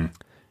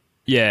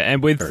 Yeah,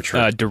 and with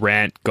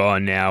Durant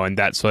gone now and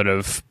that sort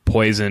of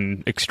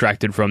poison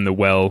extracted from the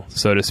well,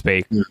 so to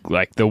speak,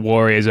 like the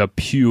Warriors are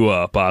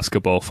pure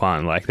basketball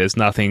fun. Like there's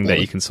nothing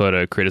that you can sort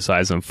of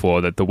criticize them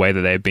for, that the way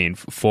that they've been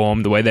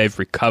formed, the way they've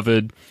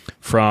recovered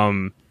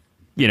from,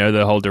 you know,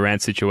 the whole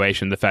Durant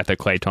situation, the fact that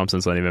Klay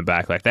Thompson's not even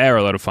back, like they're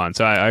a lot of fun.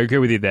 So I agree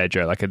with you there,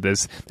 Joe. Like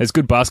there's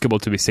good basketball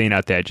to be seen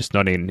out there, just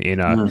not in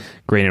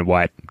green and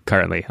white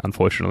currently,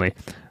 unfortunately.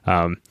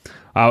 I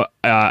had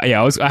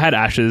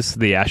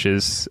the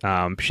Ashes.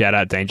 Shout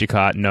out Danger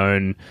Cart,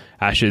 known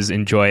Ashes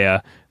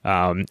enjoyer,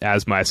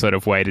 as my sort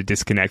of way to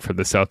disconnect from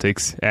the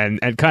Celtics, and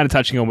kind of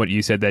touching on what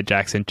you said there,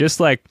 Jackson. Just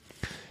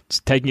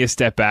taking a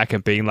step back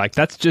and being like,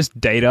 that's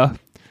just data.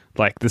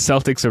 Like the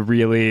Celtics are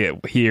really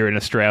here in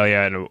Australia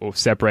and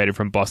separated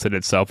from Boston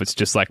itself. It's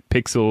just like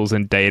pixels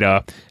and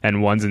data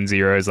and ones and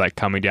zeros like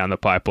coming down the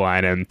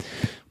pipeline, and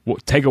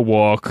take a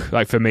walk.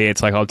 Like for me,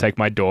 it's like I'll take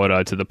my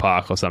daughter to the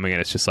park or something, and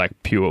it's just like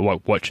pure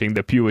watching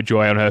the pure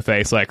joy on her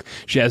face. Like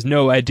she has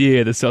no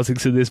idea the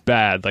Celtics are this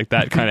bad. Like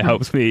that kind of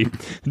helps me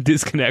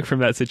disconnect from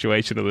that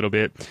situation a little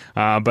bit.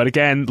 But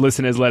again,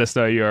 listeners, let us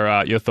know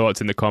your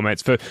thoughts in the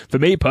comments. For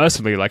me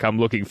personally, like I'm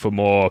looking for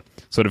more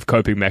sort of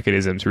coping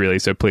mechanisms, really.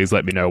 So please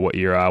let me know what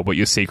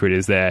your secret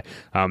is there.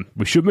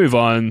 We should move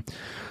on.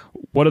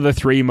 What are the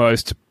three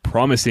most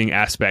promising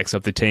aspects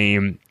of the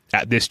team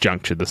at this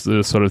juncture,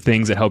 the sort of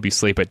things that help you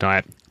sleep at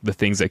night, the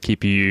things that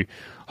keep you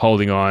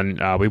holding on?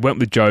 We went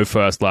with Joe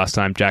first last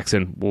time.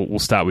 Jackson, we'll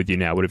start with you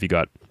now. What have you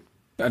got?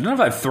 I don't know if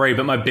I have three,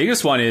 but my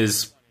biggest one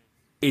is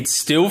it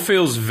still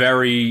feels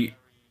very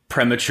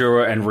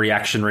premature and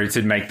reactionary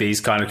to make these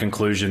kind of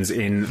conclusions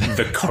in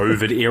the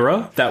COVID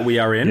era that we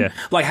are in. Yeah.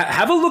 Like,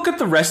 have a look at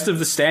the rest of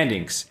the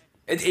standings.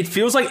 It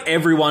feels like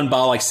everyone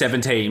bar like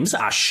 7 teams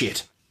are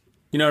shit.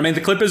 You know what I mean?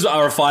 The Clippers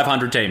are a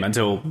 500 team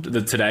until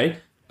today.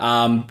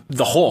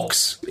 The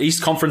Hawks,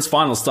 East Conference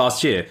Finals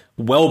last year,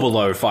 well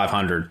below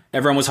 500.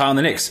 Everyone was high on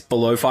the Knicks,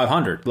 below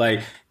 500.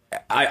 Like,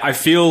 I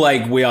feel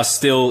like we are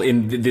still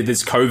in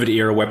this COVID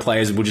era where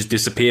players will just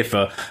disappear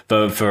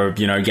for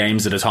you know,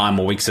 games at a time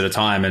or weeks at a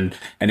time and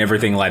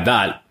everything like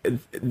that.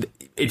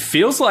 It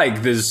feels like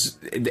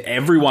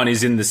everyone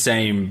is in the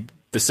same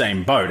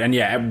boat. And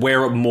yeah,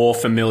 we're more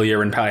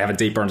familiar and probably have a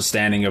deeper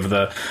understanding of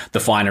the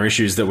finer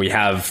issues that we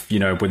have, you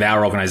know, with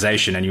our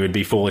organization. And you would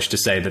be foolish to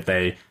say that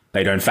they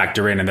don't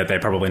factor in and that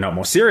they're probably not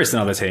more serious than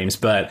other teams.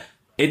 But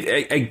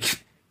it's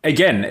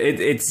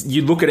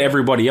you look at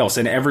everybody else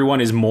and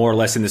everyone is more or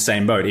less in the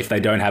same boat if they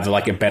don't have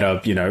like a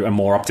better, you know, a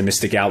more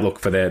optimistic outlook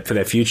for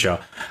their future.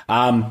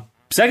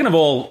 Second of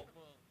all,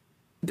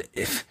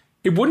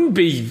 it wouldn't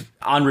be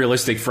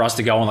unrealistic for us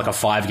to go on like a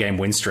 5-game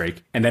win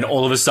streak and then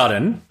all of a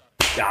sudden,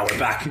 we're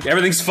back.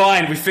 Everything's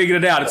fine. We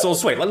figured it out. It's all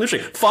sweet. Like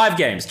literally 5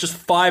 games, just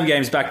 5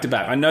 games back to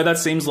back. I know that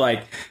seems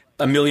like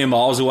a million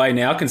miles away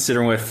now,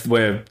 considering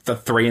we're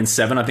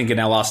 3-7, I think, in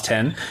our last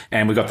 10,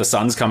 and we've got the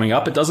Suns coming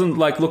up. It doesn't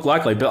look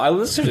likely, but I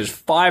listened to just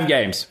 5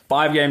 games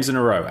in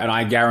a row, and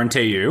I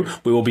guarantee you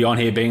we will be on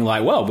here being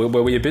like, well,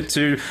 were we a bit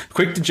too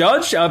quick to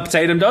judge?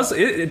 Tatum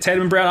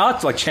and Brown are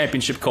like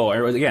championship call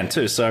again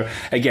too. So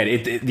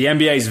again, the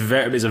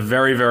NBA is a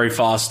very, very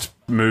fast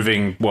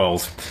moving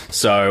world,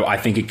 so I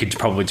think it could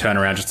probably turn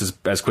around just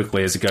as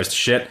quickly as it goes to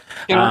shit.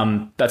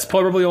 That's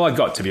probably all I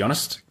got, to be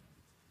honest.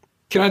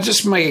 Can I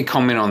just make a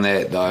comment on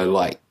that though?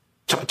 Like,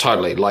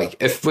 totally. Like,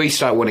 if we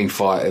start winning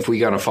if we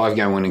go on a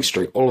 5-game winning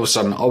streak, all of a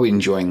sudden I'll be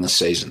enjoying the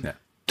season. Yeah.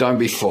 Don't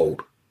be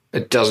fooled.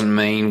 It doesn't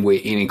mean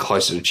we're any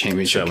closer to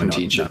championship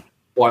contention.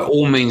 No. By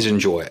all means,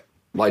 enjoy it.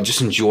 Like,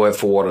 just enjoy it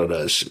for what it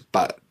is.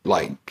 But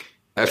like,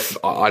 if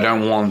I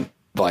don't want,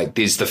 like,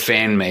 there's the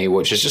fan me,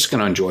 which is just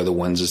going to enjoy the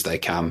wins as they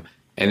come.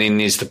 And then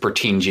there's the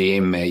pretend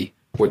GM me,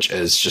 which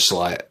is just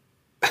like,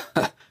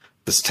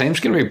 this team's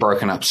going to be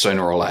broken up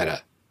sooner or later.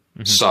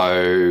 Mm-hmm.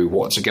 So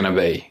what's it going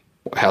to be?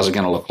 How's it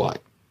going to look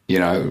like? You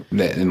know,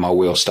 then my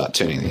wheels start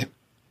turning there.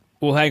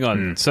 Well, hang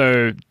on.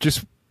 So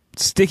just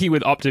sticking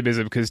with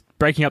optimism, because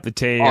breaking up the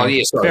team,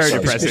 very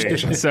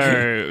depressing.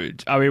 So,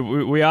 I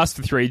mean, we asked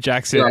for 3,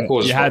 Jackson.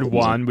 You had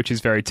 1, which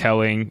is very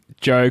telling.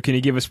 Joe, can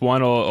you give us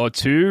 1 or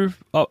 2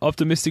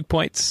 optimistic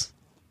points?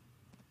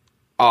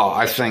 Oh,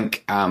 I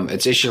think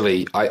it's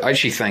actually. I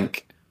actually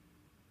think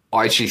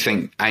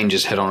Ainge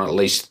has hit on at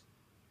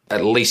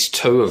least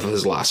 2 of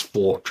his last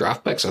 4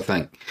 draft picks. I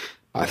think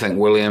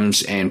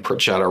Williams and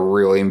Pritchard are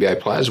real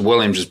NBA players.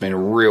 Williams has been a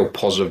real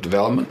positive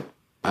development.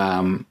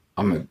 I'm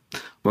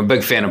a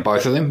big fan of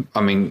both of them. I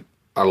mean,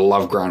 I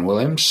love Grant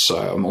Williams, so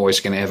I'm always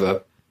going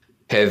to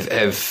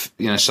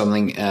have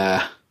something.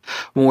 I'm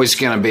always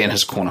going to be in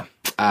his corner.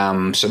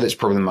 So that's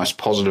probably the most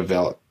positive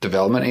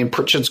development. And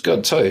Pritchard's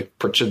good too.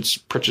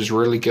 Pritchard's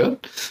really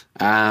good.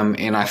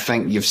 And I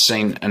think you've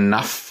seen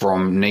enough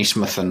from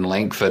Neesmith and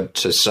Langford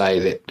to say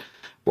that,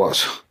 well,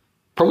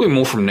 probably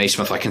more from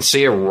Neesmith. I can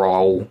see a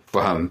role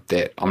for him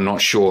that I'm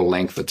not sure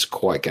Langford's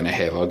quite going to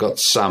have. I've got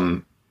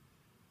some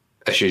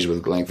issues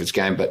with Langford's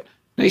game, but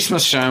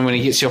Neesmith's shown when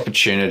he gets the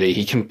opportunity,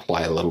 he can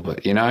play a little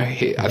bit. You know,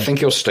 I think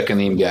he'll stick in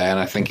the NBA, and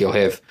I think he'll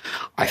have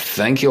a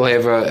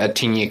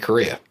 10-year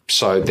career.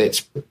 So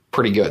that's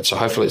pretty good. So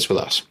hopefully it's with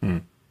us.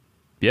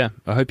 Yeah,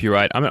 I hope you're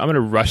right. I'm going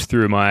to rush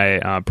through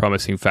my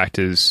promising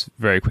factors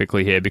very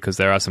quickly here, because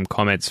there are some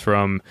comments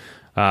from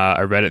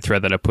a Reddit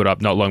thread that I put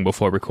up not long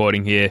before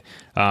recording here.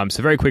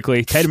 So very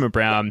quickly, Tatum and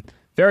Brown,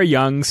 very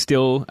young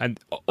still, and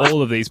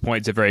all of these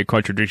points are very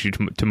contradictory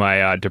to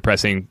my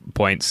depressing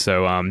points.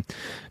 So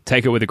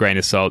take it with a grain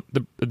of salt.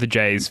 The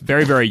Jays,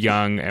 very, very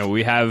young, and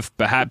we have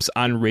perhaps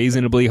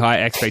unreasonably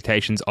high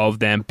expectations of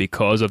them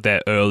because of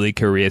their early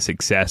career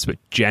success, but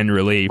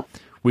generally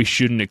we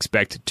shouldn't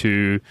expect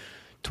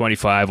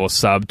 25 or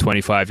sub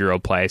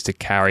 25-year-old players to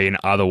carry an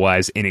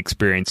otherwise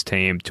inexperienced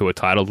team to a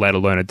title, let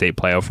alone a deep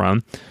playoff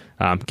run.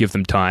 Give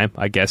them time,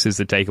 I guess, is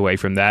the takeaway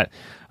from that.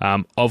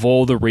 Of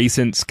all the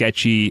recent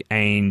sketchy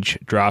Ainge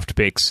draft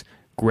picks,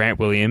 Grant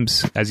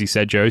Williams, as you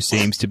said, Joe,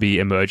 seems to be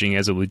emerging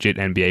as a legit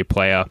NBA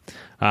player.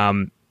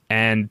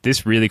 And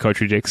this really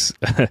contradicts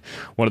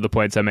one of the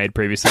points I made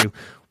previously.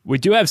 We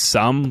do have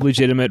some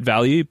legitimate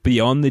value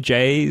beyond the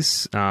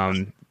Jays,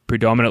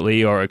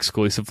 predominantly or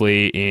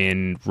exclusively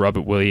in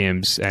Robert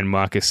Williams and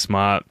Marcus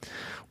Smart.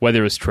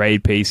 Whether it's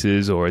trade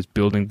pieces or as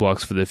building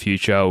blocks for the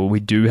future, we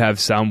do have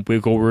some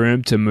wiggle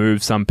room to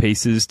move some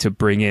pieces to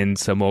bring in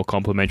some more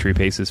complementary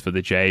pieces for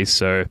the Jays.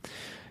 So,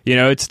 you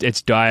know,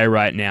 it's dire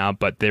right now,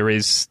 but there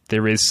is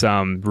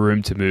some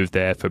room to move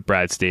there for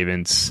Brad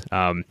Stevens.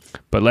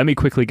 But let me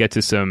quickly get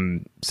to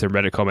some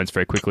Reddit comments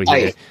very quickly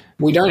here. Hey,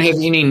 we don't have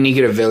any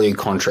negative value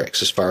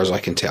contracts as far as I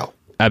can tell.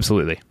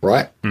 Absolutely.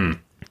 Right? You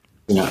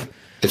know,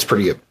 it's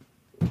pretty good.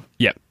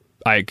 Yep.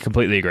 I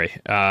completely agree.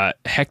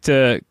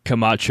 Hector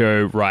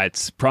Camacho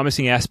writes,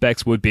 promising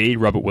aspects would be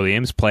Robert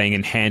Williams playing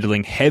and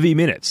handling heavy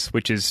minutes,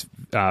 which is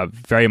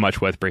very much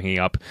worth bringing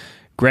up.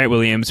 Grant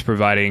Williams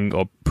providing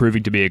or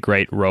proving to be a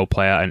great role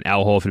player, and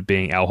Al Horford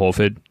being Al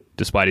Horford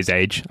despite his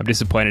age. I'm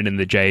disappointed in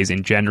the Jays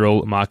in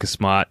general. Marcus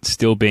Smart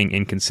still being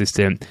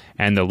inconsistent,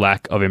 and the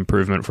lack of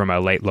improvement from our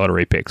late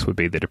lottery picks would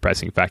be the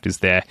depressing factors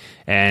there.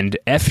 And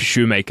F.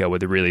 Shoemaker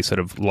with a really sort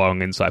of long,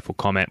 insightful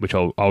comment, which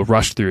I'll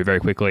rush through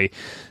very quickly.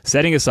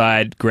 Setting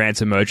aside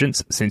Grant's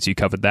emergence, since you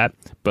covered that,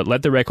 but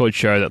let the record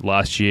show that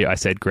last year I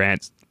said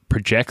Grant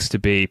projects to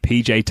be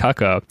PJ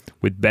Tucker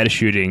with better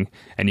shooting,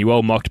 and you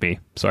all mocked me.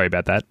 Sorry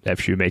about that,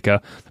 F.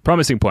 Shoemaker. The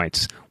promising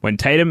points. When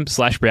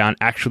Tatum/Brown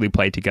actually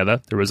played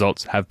together, the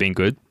results have been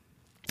good.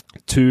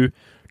 2,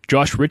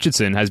 Josh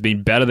Richardson has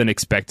been better than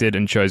expected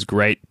and shows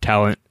great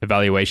talent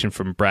evaluation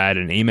from Brad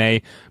and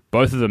Ime.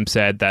 Both of them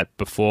said that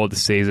before the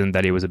season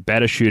that he was a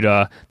better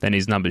shooter than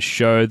his numbers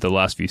showed the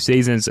last few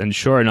seasons, and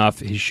sure enough,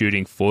 he's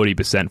shooting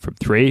 40% from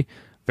 3.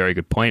 Very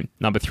good point.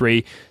 Number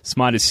 3,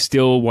 Smart is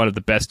still one of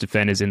the best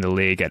defenders in the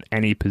league at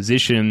any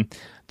position.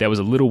 There was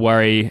a little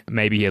worry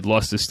maybe he had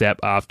lost a step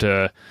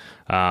after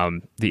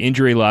the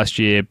injury last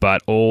year,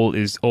 but all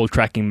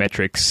tracking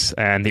metrics,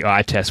 and the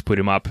eye test put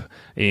him up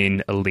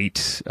in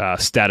elite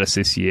status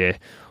this year.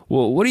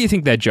 Well, what do you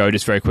think there, Joe,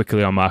 just very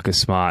quickly on Marcus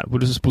Smart?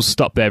 We'll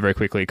stop there very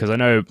quickly, because I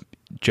know,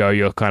 Joe,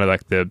 you're kind of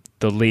like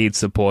the lead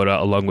supporter,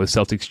 along with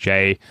Celtics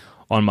Jay,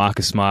 on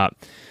Marcus Smart.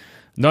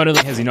 Not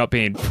only has he not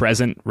been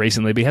present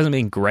recently, but he hasn't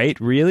been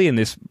great, really, in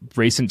this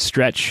recent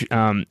stretch.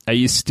 Are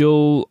you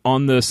still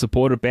on the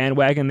supporter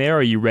bandwagon there, or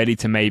are you ready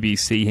to maybe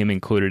see him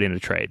included in a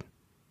trade?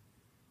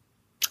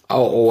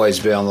 I'll always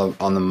be on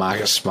the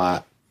Marcus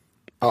Smart.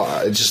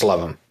 I just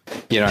love him.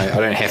 I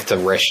don't have to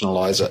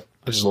rationalize it.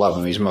 I just love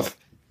him. He's my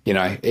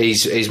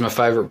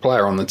favorite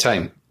player on the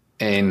team,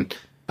 and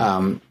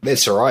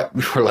that's all right.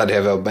 We're allowed to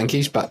have our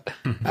binkies, but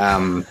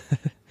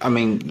I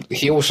mean,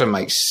 he also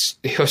makes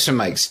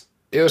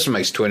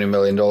 $20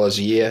 million a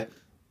year.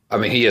 I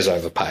mean, he is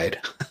overpaid.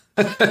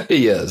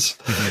 He is,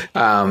 if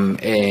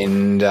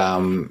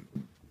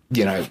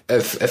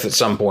at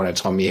some point in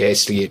time he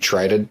has to get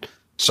traded,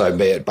 so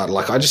be it. But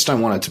I just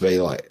don't want it to be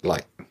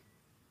like.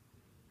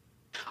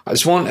 I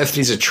just want, if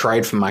there's a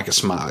trade for Marcus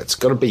Smart, it's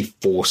got to be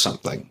for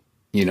something.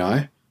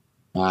 I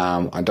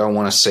don't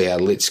want to see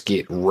let's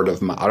get rid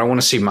of. I don't want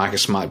to see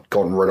Marcus Smart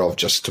gotten rid of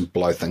just to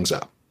blow things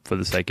up. For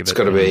the sake of it. It's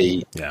got to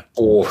be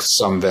for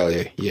some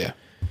value, yeah.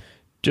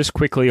 Just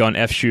quickly on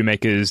F.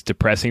 Shoemaker's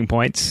depressing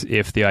points,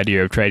 if the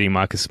idea of trading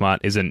Marcus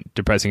Smart isn't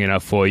depressing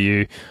enough for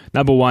you.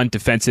 Number one,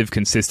 defensive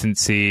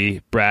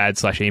consistency.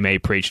 Brad/Ime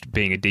preached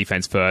being a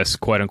defense-first,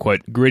 quote-unquote,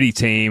 gritty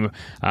team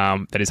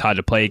that is hard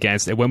to play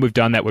against. And when we've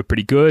done that, we're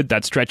pretty good.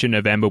 That stretch in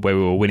November where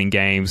we were winning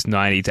games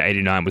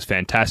 90-89 was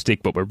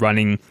fantastic, but we're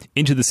running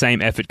into the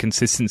same effort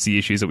consistency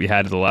issues that we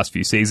had in the last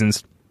few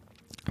seasons.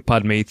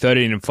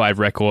 13-5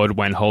 record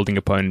when holding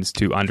opponents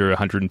to under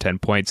 110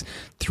 points.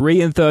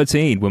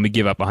 3-13 when we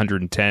give up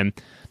 110.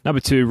 Number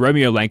two,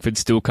 Romeo Langford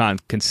still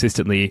can't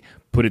consistently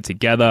put it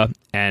together.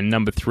 And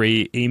number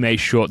three, Ime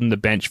shortened the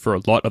bench for a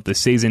lot of the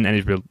season and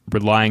is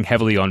relying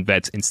heavily on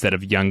vets instead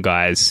of young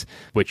guys,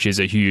 which is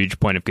a huge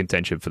point of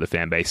contention for the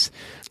fan base.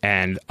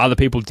 And other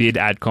people did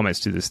add comments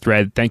to this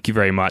thread. Thank you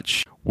very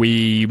much.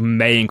 We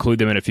may include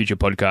them in a future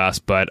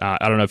podcast, but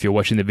I don't know if you're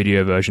watching the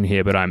video version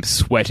here, but I'm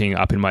sweating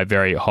up in my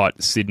very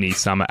hot Sydney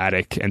summer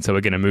attic, and so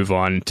we're going to move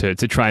on to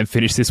try and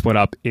finish this one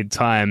up in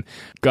time.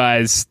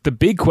 Guys, the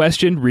big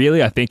question,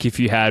 really, I think if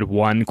you had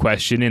one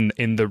question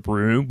in the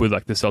room with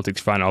the Celtics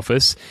front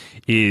office,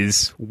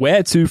 is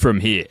where to from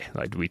here?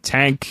 Do we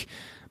tank,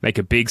 make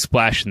a big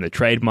splash in the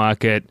trade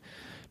market?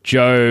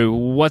 Joe,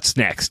 what's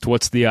next?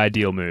 What's the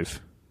ideal move?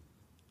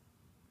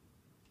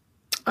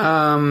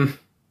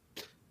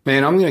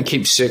 Man, I'm going to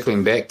keep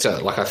circling back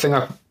to I think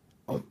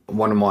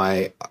one of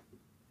my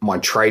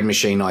trade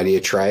machine idea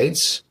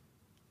trades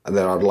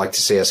that I'd like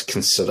to see us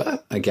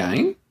consider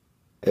again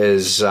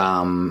is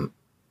Brown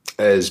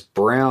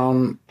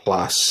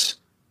plus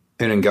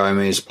Hernan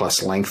Gomez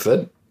plus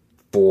Langford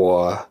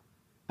for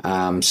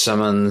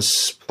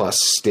Simmons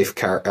plus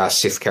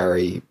Seth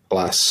Curry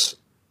plus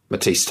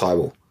Matisse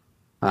Thybulle.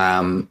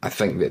 I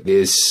think that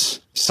there's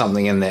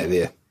something in that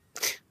there.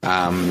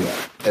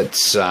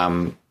 There's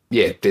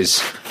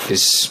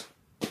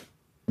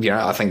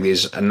I think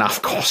there's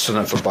enough cost in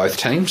it for both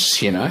teams.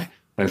 I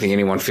don't think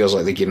anyone feels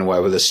like they're getting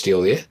away with a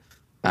steal there.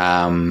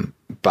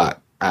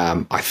 But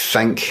I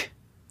think,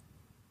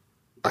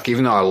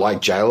 even though I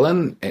like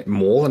Jalen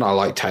more than I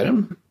like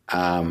Tatum,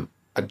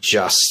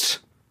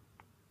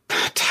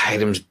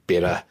 Tatum's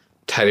better.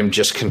 Tatum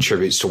just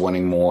contributes to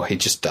winning more. He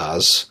just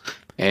does.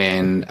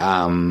 And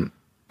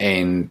if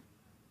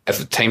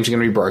the team's going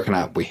to be broken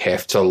up, we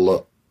have to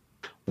look,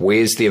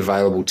 where's the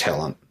available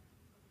talent?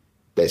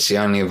 That's the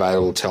only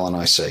available talent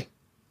I see.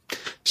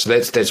 So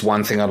that's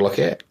one thing I'd look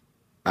at.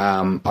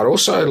 I'd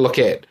also look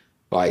at,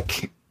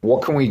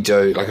 what can we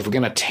do? If we're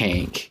going to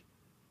tank,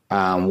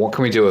 what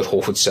can we do with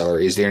Horford's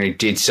salary? Is there any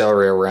dead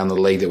salary around the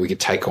league that we could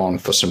take on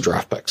for some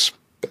draft picks?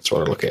 That's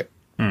what I'd look at.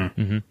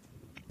 Mm-hmm.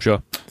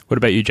 Sure. What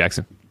about you,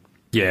 Jackson?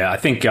 Yeah, I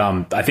think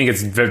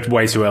it's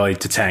way too early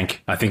to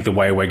tank. I think the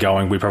way we're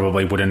going, we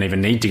probably wouldn't even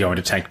need to go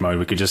into tank mode.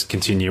 We could just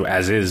continue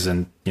as is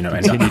and, end up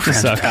around the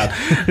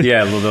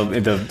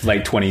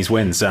late 20s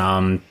wins,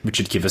 which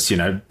would give us,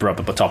 up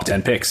a top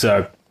 10 pick.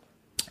 So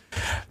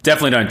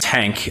definitely don't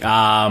tank.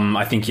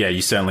 I think,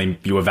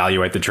 you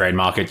evaluate the trade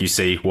market. You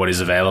see what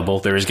is available.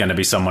 There is going to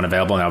be someone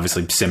available, and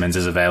obviously Simmons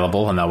is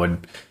available, and I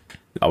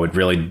would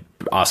really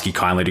ask you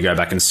kindly to go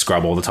back and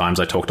scrub all the times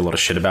I talked a lot of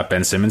shit about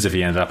Ben Simmons if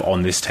he ended up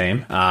on this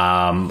team.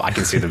 I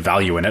can see the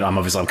value in it.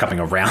 I'm coming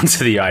around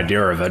to the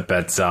idea of it,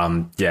 but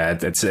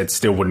it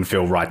still wouldn't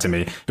feel right to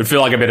me. It would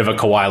feel like a bit of a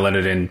Kawhi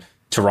Leonard in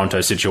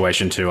Toronto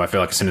situation too. I feel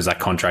like as soon as that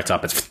contract's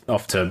up, it's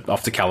off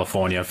to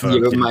California for.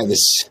 Yeah, but mate,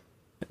 this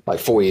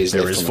 4 years.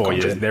 There is 4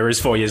 years. There is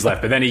 4 years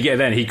left. But then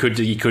he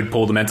could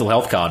pull the mental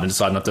health card and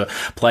decide not to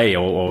play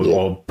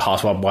or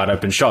pass wide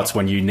open shots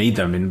when you need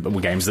them in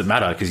games that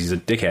matter because he's a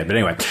dickhead. But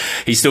anyway,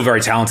 he's still very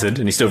talented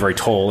and he's still very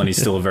tall and he's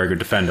still a very good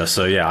defender.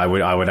 So I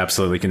would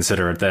absolutely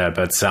consider it there.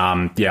 But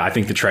I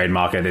think the trade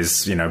market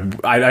is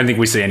I don't think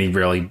we see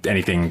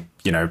anything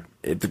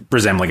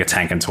resembling a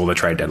tank until the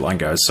trade deadline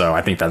goes. So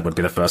I think that would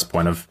be the first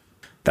point of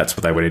that's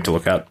what they would need to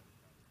look at.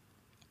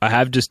 I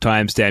have just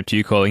timestamped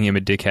you calling him a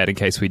dickhead in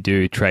case we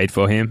do trade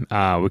for him.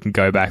 We can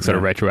go back sort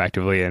of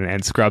retroactively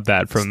and scrub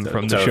that from the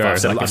show.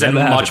 I've said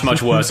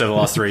much worse over the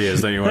last 3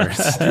 years, don't you worry.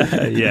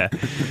 Yeah,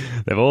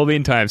 they've all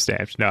been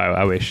timestamped. No,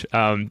 I wish.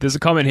 There's a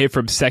comment here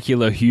from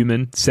Secular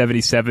Human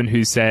 77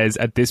 who says,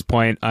 at this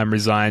point, I'm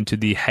resigned to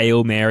the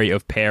Hail Mary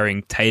of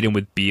pairing Tatum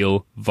with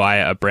Beal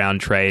via a Brown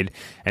trade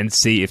and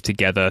see if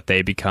together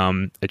they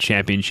become a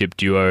championship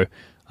duo.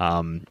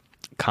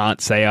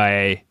 Can't say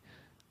I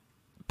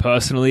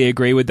personally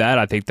agree with that.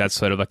 I think that's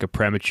sort of like a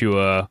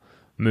premature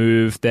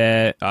move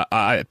there.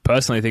 I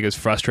personally think, as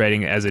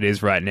frustrating as it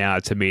is right now,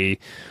 to me,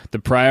 the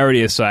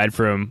priority, aside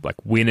from like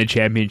win a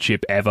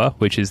championship ever,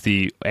 which is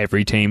the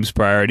every team's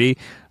priority,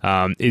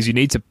 is you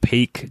need to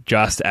peak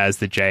just as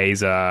the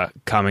Jays are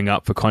coming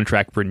up for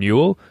contract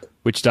renewal,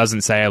 which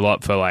doesn't say a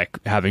lot for like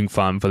having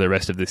fun for the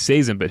rest of the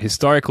season. But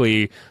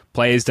historically,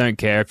 players don't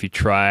care if you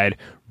tried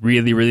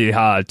really, really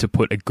hard to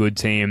put a good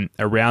team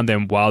around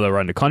them while they're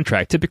under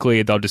contract.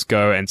 Typically, they'll just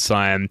go and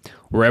sign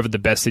wherever the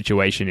best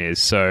situation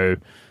is. So,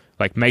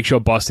 like, make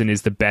sure Boston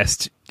is the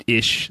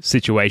best-ish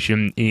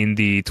situation in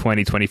the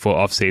 2024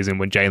 offseason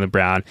when Jaylen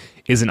Brown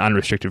is an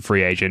unrestricted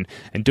free agent.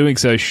 And doing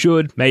so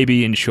should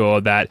maybe ensure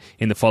that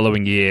in the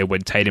following year,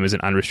 when Tatum is an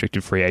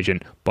unrestricted free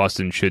agent,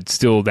 Boston should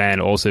still then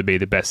also be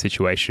the best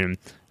situation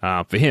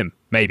for him,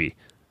 maybe.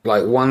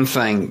 Like, one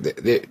thing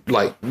that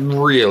like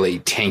really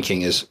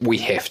tanking is we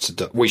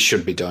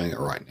should be doing it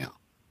right now,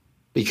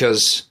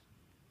 because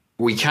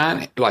we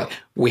can't, like,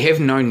 we have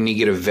no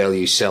negative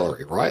value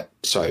salary, right?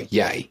 So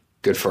yay,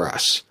 good for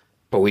us.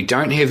 But we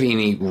don't have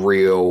any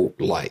real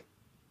like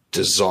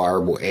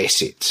desirable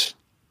assets.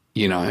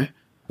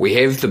 We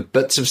have the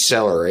bits of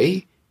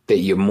salary that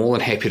you're more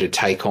than happy to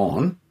take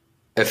on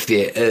if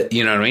there,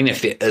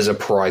 if there is a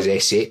prize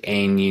asset,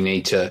 and you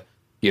need to,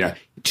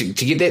 to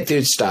get that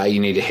third star, you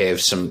need to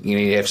have some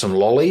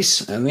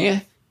lollies in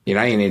there. You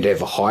need to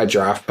have a high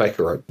draft pick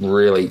or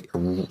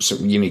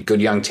you need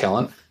good young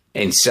talent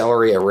and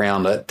salary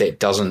around it that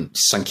doesn't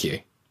sink you.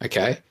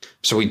 Okay,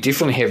 so we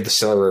definitely have the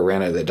salary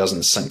around it that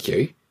doesn't sink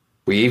you.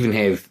 We even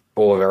have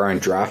all of our own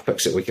draft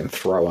picks that we can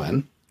throw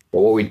in. But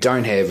what we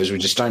don't have is we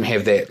just don't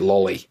have that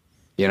lolly.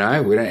 We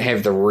don't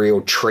have the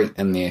real treat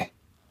in there.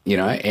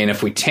 And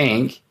if we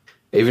tank,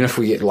 even if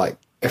we get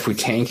if we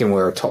tank and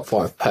we're a top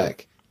 5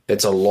 pick,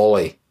 it's a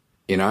lolly,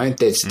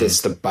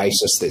 That's the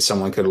basis that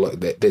someone could look.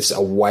 That's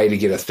a way to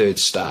get a third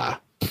star.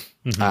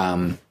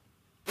 Mm-hmm.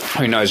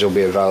 Who knows? It'll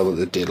be available at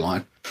the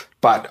deadline.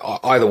 But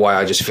either way,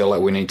 I just feel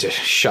like we need to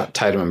shut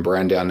Tatum and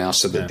Brown down now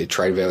so that their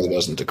trade value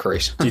doesn't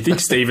decrease. Do you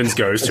think Stevens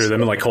goes through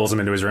them and calls them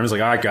into his room? He's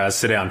like, all right, guys,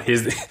 sit down.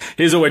 Here's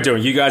what we're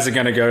doing. You guys are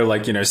going to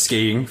go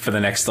skiing for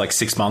the next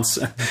 6 months,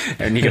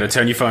 and you're going to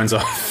turn your phones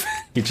off.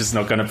 You're just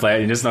not going to play.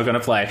 You're just not going to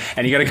play,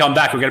 and you're going to come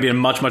back. We're going to be in a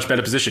much, much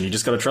better position. You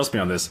just got to trust me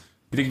on this.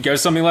 You think it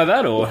goes something like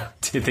that, or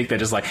do you think they're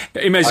just like,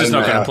 Ime's just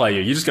not going to play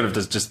you? You just got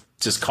to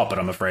just cop it,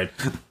 I'm afraid.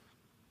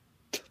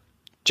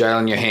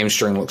 Jalen, your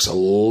hamstring looks a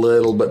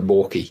little bit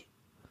balky.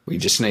 We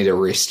just need to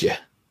rest you.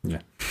 Yeah.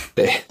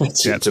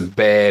 It's a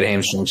bad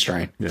hamstring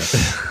strain.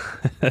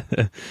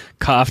 Yeah.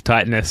 Calf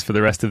tightness for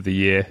the rest of the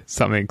year.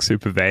 Something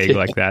super vague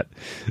like that.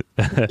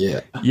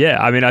 Yeah.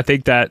 Yeah, I mean, I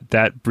think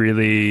that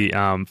really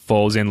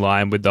falls in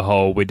line with the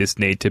whole, we just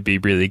need to be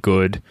really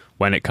good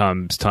when it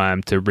comes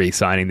time to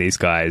re-signing these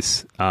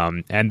guys.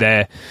 And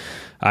they're,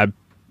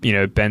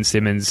 Ben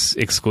Simmons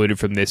excluded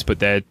from this, but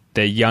they're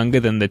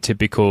younger than the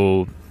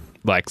typical,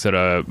 sort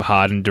of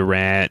Harden,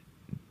 Durant,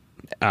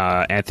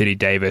 Anthony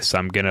Davis,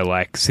 I'm going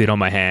to sit on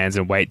my hands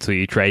and wait till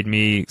you trade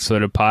me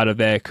sort of part of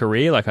their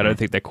career. I don't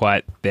think they're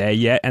quite there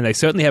yet. And they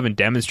certainly haven't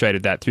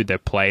demonstrated that through their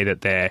play, that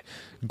they're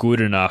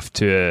good enough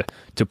to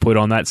put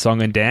on that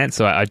song and dance.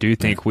 So I do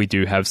think we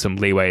do have some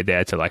leeway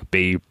there to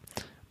be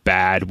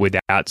bad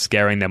without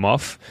scaring them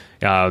off,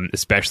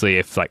 especially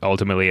if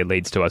ultimately it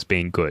leads to us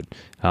being good.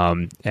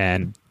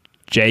 And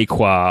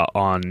Jaqua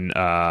on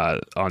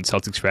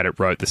Celtics Reddit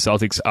wrote, the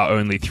Celtics are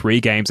only 3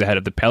 games ahead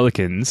of the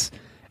Pelicans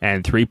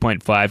and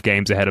 3.5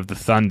 games ahead of the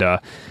Thunder.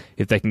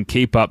 If they can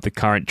keep up the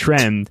current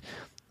trend,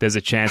 there's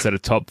a chance at a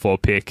top 4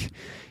 pick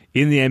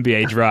in the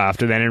NBA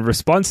draft. And then in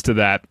response to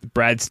that,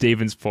 Brad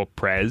Stevens for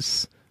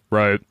Prez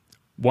wrote,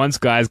 once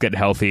guys get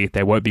healthy,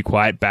 they won't be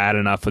quite bad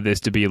enough for this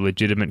to be a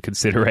legitimate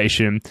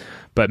consideration.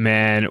 But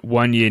man,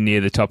 1 year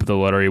near the top of the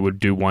lottery would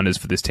do wonders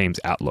for this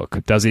team's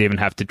outlook. Doesn't even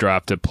have to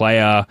draft a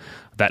player.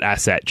 That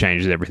asset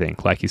changes everything.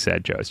 Like you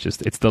said, Joe,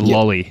 it's the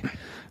lolly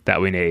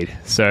that we need.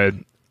 So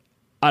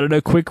I don't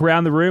know, quick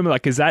round the room.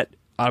 Is that,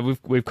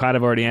 we've kind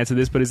of already answered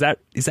this, but is that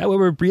where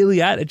we're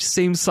really at? It just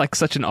seems like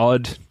such an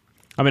odd,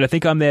 I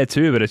think I'm there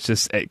too, but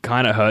it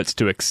kind of hurts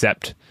to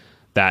accept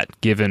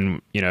that,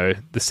 given,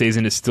 the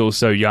season is still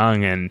so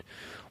young, and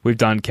we've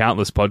done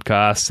countless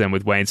podcasts, and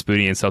with Wayne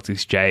Spoody and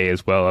Celtics J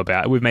as well,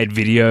 we've made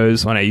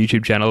videos on our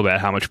YouTube channel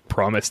about how much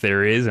promise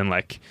there is, and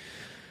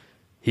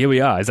here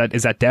we are. Is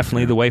that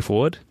definitely the way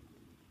forward?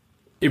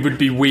 it would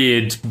be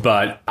weird,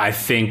 but I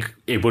think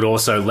it would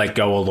also let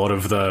go a lot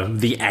of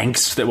the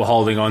angst that we're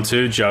holding on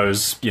to,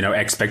 Joe's,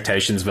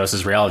 expectations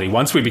versus reality.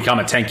 Once we become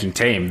a tanking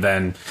team,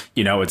 then,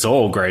 it's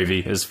all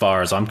gravy as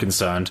far as I'm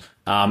concerned.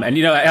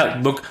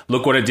 And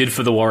look what it did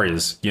for the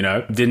Warriors.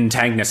 Didn't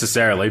tank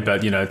necessarily,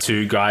 but,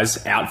 2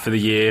 guys out for the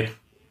year,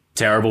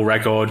 terrible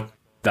record.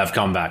 They've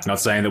come back. Not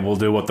saying that we'll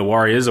do what the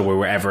Warriors or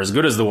we're ever as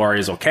good as the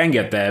Warriors or can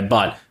get there,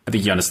 but I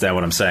think you understand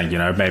what I'm saying.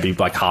 Maybe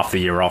like half the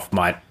year off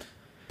might,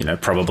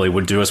 probably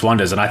would do us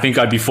wonders. And I think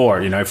I'd be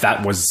for it, if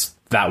that was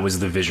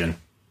the vision,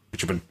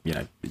 which would,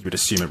 you would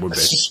assume it would be.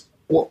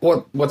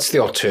 What's the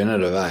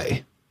alternative, eh?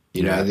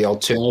 The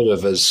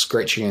alternative is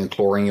scratching and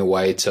clawing your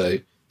way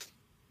to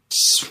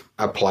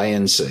a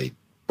play-in seed,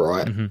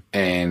 right? Mm-hmm.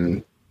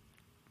 And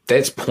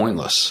that's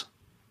pointless.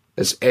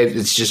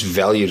 It's just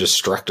value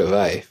destructive,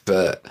 eh?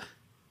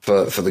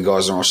 For the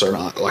guys on roster,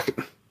 like,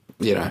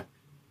 the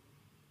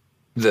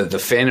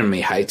fan in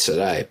me hates it,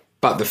 eh?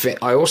 But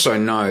I also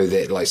know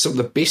that, like, so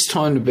the best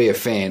time to be a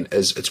fan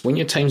it's when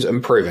your team's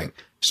improving.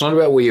 It's not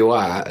about where you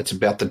are; it's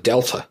about the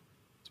delta.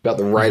 It's about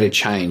the rate of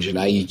change, and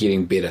are you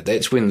getting better?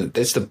 That's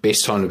the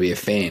best time to be a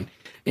fan,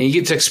 and you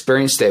get to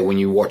experience that when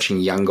you're watching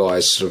young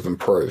guys sort of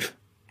improve.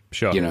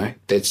 Sure,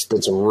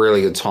 that's a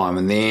really good time,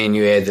 and then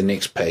you add the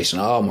next piece,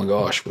 and oh my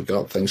gosh, we've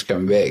got things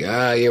coming back.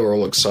 We're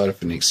all excited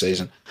for next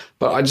season.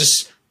 But it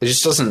just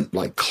doesn't,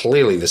 like,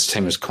 clearly this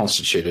team is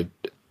constituted.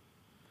 It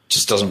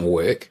just doesn't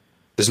work.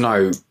 There's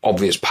no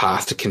obvious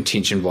path to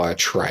contention via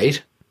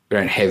trade. We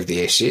don't have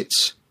the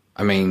assets.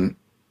 I mean,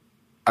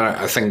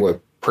 I think we're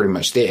pretty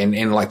much there.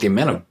 And like the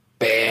amount of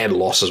bad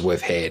losses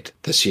we've had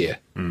this year,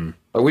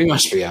 like we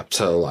must be up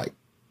to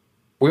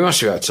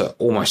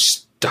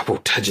almost double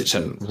digits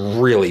in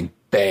really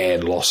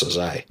bad losses,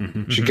 eh?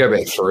 Mm-hmm. Should go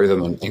back through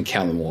them and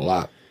count them all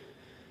up.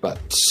 But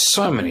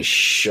so many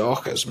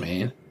shockers,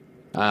 man.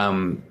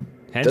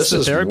 Hence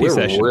the therapy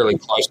session. We're really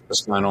close to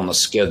this going on the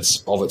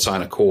skids of its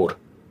own accord.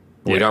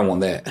 We don't want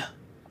that.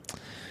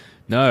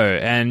 No,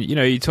 and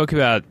you talk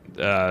about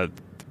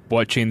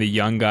watching the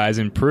young guys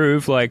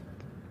improve, like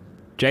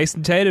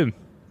Jason Tatum,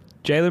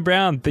 Jaylen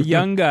Brown, the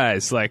young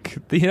guys. Like,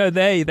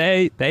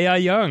 they are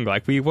young.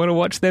 Like, we want to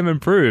watch them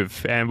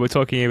improve, and we're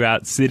talking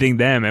about sitting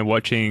them and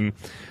watching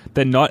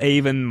the not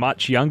even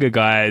much younger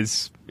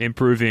guys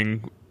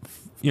improving.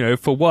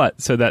 For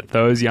what? So that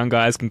those young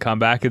guys can come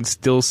back and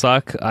still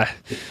suck.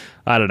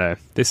 I don't know.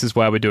 This is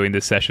why we're doing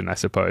this session, I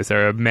suppose.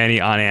 There are many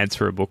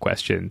unanswerable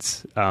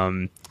questions.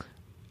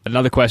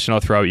 Another question I'll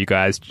throw at you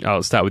guys.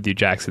 I'll start with you,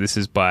 Jack. So this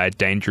is by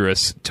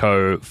Dangerous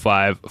Toe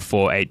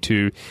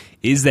 5482.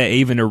 Is there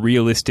even a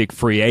realistic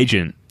free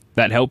agent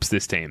that helps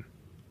this team?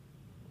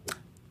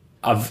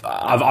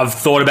 I've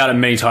thought about it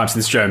many times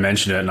since Joe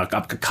mentioned it, and I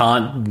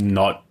can't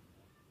not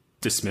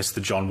dismiss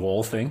the John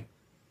Wall thing.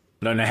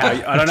 I don't know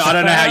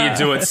how you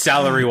do it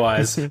salary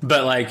wise,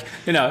 but look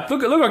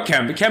what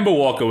Kemba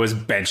Walker was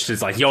benched.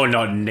 It's like, you're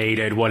not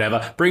needed,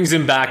 whatever. Brings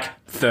him back,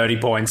 30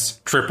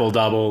 points, triple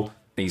double.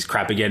 He's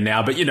crap again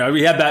now, but he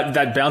had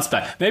that bounce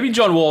back. Maybe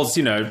John Wall's,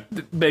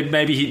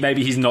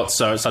 maybe he's not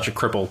such a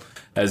cripple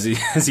as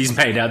he's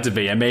made out to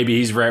be, and maybe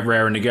he's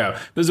raring to go.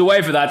 If there's a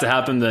way for that to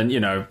happen,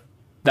 then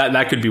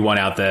that could be one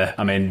out there.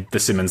 I mean, the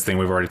Simmons thing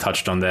we've already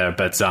touched on there,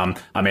 but no,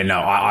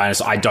 I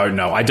honestly, I don't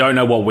know. I don't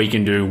know what we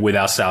can do with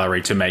our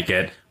salary to make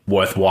it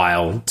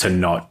worthwhile to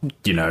not,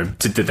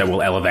 that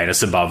will elevate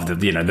us above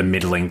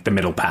the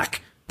middle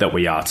pack that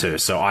we are too.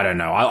 So I don't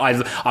know.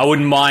 I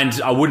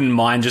wouldn't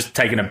mind just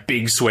taking a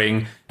big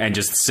swing and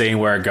just seeing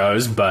where it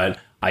goes, but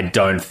I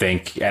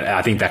think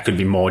that could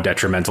be more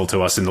detrimental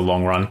to us in the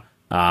long run.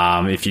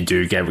 If you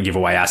do give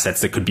away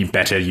assets that could be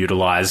better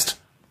utilized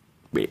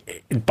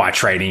by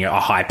trading a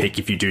high pick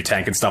if you do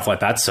tank and stuff like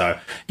that. So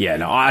yeah,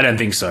 no, I don't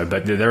think so,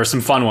 but there are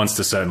some fun ones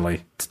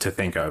to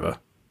think over.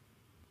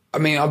 I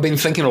mean, I've been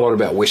thinking a lot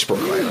about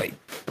Westbrook lately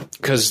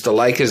because the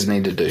Lakers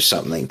need to do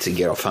something to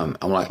get off him.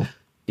 I'm like,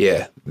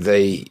 yeah,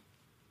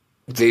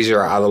 these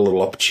are other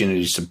little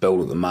opportunities to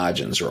build at the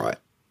margins, right?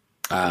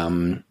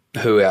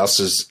 Who else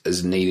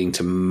is needing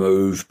to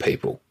move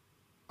people,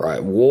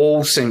 right?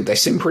 Wall seem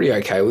pretty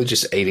okay with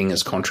just eating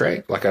his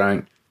contract. Like,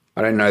 I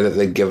don't know that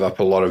they'd give up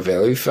a lot of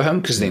value for him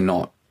because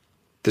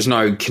there's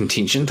no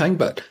contention thing,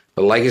 but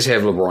the Lakers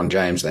have LeBron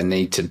James. They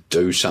need to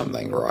do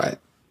something, right?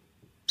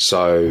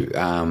 So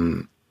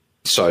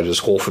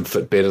does Horford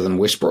fit better than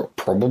Westbrook?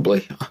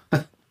 Probably.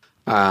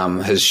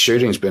 His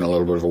shooting's been a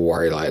little bit of a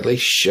worry lately.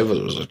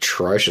 Shivers was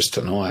atrocious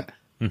tonight.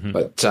 Mm-hmm.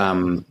 But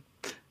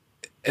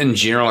in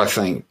general, I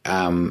think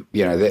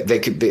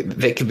that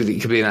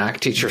could be an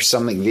architecture of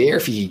something there.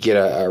 If you could get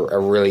a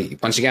really,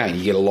 once again,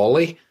 you get a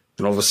lolly,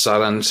 and all of a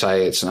sudden,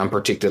 say it's an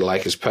unprotected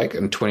Lakers pick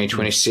in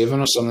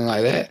 2027 or something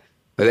like that.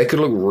 But that could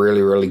look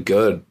really, really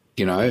good,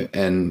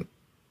 in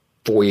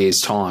 4 years'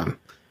 time.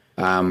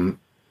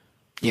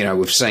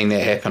 We've seen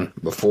that happen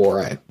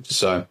before, eh?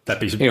 So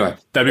that'd be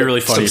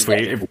really funny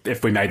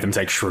if we made them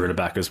take Schroeder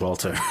back as well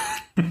too.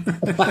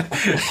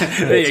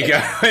 There you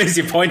go. There's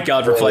your point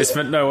guard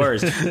replacement. No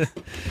worries.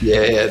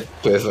 Yeah,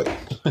 perfect.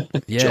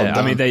 Yeah,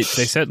 I mean, they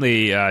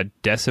certainly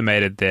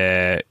decimated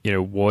their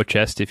war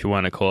chest, if you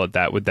want to call it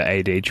that, with the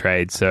AD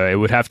trade. So it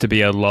would have to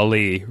be a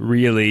lolly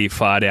really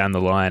far down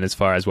the line as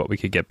far as what we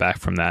could get back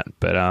from that.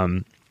 But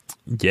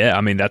yeah,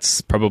 I mean,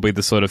 that's probably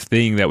the sort of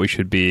thing that we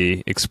should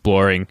be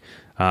exploring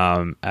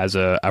as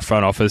a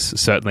front office,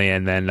 certainly,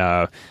 and then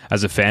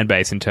as a fan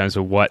base in terms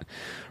of what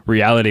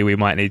reality we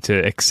might need to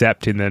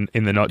accept in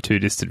the not too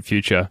distant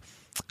future.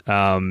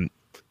 Can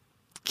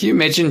you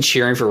imagine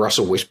cheering for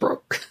Russell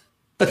Westbrook?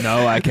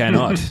 No, I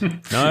cannot.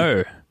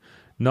 No,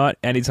 not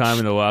any time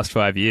in the last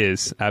 5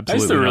 years.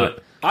 Absolutely not.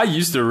 I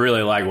used to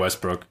really like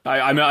Westbrook.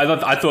 I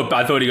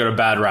thought he got a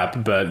bad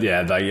rap, but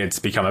yeah, it's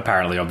become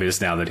apparently obvious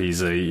now that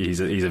he's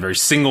a very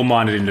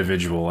single-minded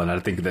individual, and I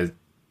think that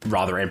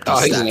rather empty.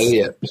 Oh, he's an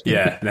idiot.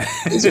 Yeah,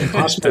 He's a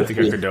I don't think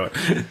I could do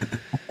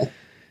it.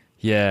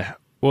 Yeah.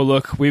 Well,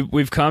 look,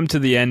 we've come to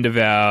the end of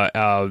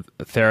our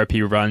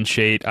therapy run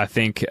sheet. I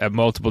think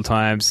multiple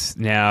times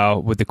now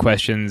with the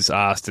questions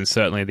asked and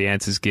certainly the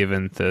answers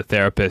given, the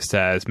therapist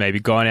has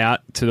maybe gone out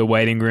to the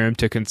waiting room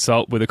to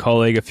consult with a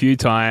colleague a few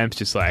times,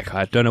 just like,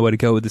 I don't know where to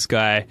go with this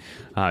guy.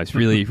 It's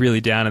really,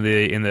 really down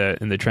in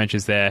the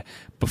trenches there.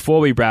 Before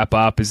we wrap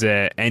up, is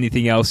there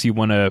anything else you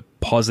want to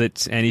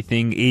posit?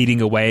 Anything eating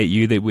away at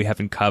you that we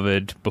haven't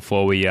covered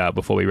before we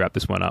wrap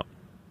this one up?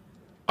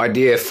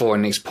 Idea for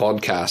next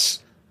podcast.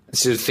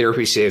 Instead of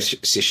therapy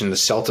session, the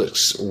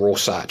Celtics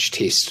Rorschach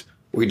test.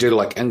 We do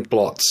like ink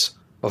blots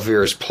of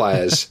various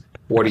players.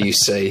 What do you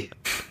see?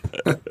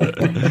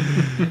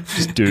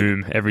 Just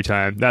doom every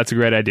time. That's a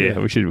great idea. Yeah.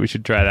 We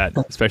should try that,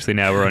 especially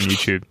now we're on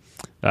YouTube.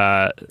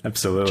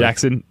 Absolutely.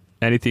 Jackson,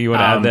 anything you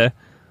want to add there?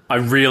 I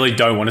really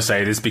don't want to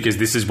say this because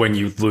this is when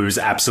you lose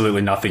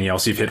absolutely nothing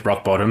else. You've hit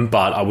rock bottom,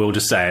 but I will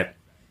just say it.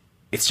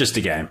 It's just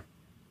a game.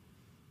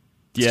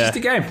 It's just a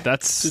game.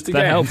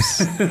 That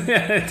helps.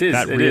 Yeah, it is.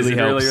 That really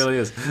helps. It really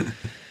is.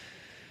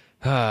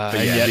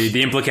 But yeah,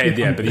 the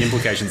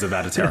implications of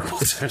that are terrible.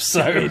 So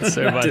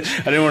much.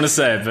 I didn't want to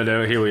say it, but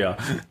here we are.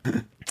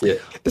 Yeah,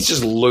 it's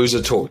just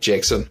loser talk,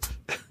 Jackson.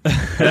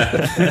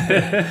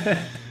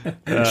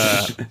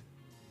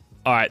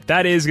 All right,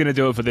 that is going to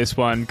do it for this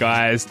one,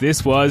 guys.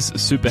 This was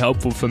super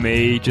helpful for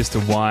me just to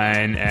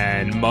whine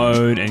and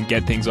moan and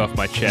get things off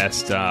my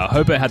chest.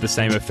 Hope it had the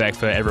same effect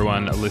for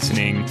everyone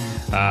listening.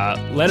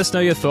 Let us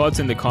know your thoughts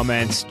in the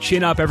comments.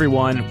 Chin up,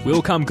 everyone.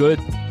 We'll come good.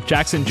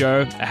 Jackson,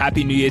 Joe, a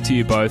happy new year to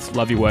you both.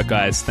 Love your work,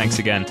 guys. Thanks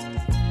again.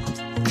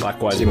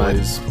 Likewise,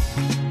 boys.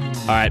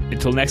 All right,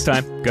 until next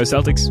time, go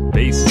Celtics.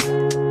 Peace.